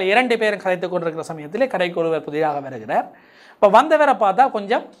இவர்கள் 2 பேரும் கதைத்துக் கொண்டிருக்கிற சமயத்திலே கடைக்கு ஒருவர் புதிதாக வருகிறார். இப்போ வந்தவரை பார்த்தா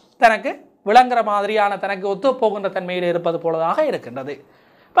கொஞ்சம் தனக்கு விளங்குற மாதிரியான தனக்கு ஒத்து போகின்ற தன்மையில் இருப்பது போலதாக இருக்கின்றது.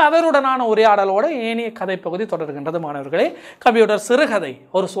 இப்போ அவருடனான உரையாடலோடு ஏனைய கதை பகுதி தொடர்கின்றது. மாணவர்களே, கம்ப்யூட்டர் சிறுகதை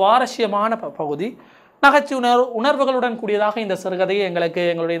ஒரு சுவாரஸ்யமான பகுதி. நகைச்சுவை உணர்வுகளுடன் கூடியதாக இந்த சிறுகதையை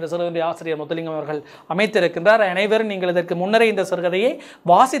எங்களுடைய இந்த சிறுகதை ஆசிரியர் முத்துலிங்கம் அவர்கள் அமைத்திருக்கின்றார். அனைவரும் நீங்கள் இதற்கு முன்னரே இந்த சிறுகதையை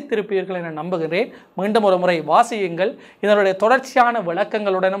வாசித்திருப்பீர்கள் என நம்புகிறேன். மீண்டும் ஒரு முறை வாசியுங்கள். இதனுடைய தொடர்ச்சியான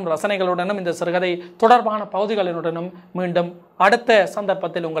விளக்கங்களுடனும் ரசனைகளுடனும் இந்த சிறுகதை தொடர்பான பகுதிகளுடனும் மீண்டும் அடுத்த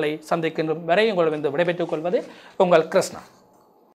சந்தர்ப்பத்தில் உங்களை சந்திக்கின்றோம் வரை உங்களிடம் விடைபெற்றுக் கொள்வது உங்கள் கிருஷ்ணா.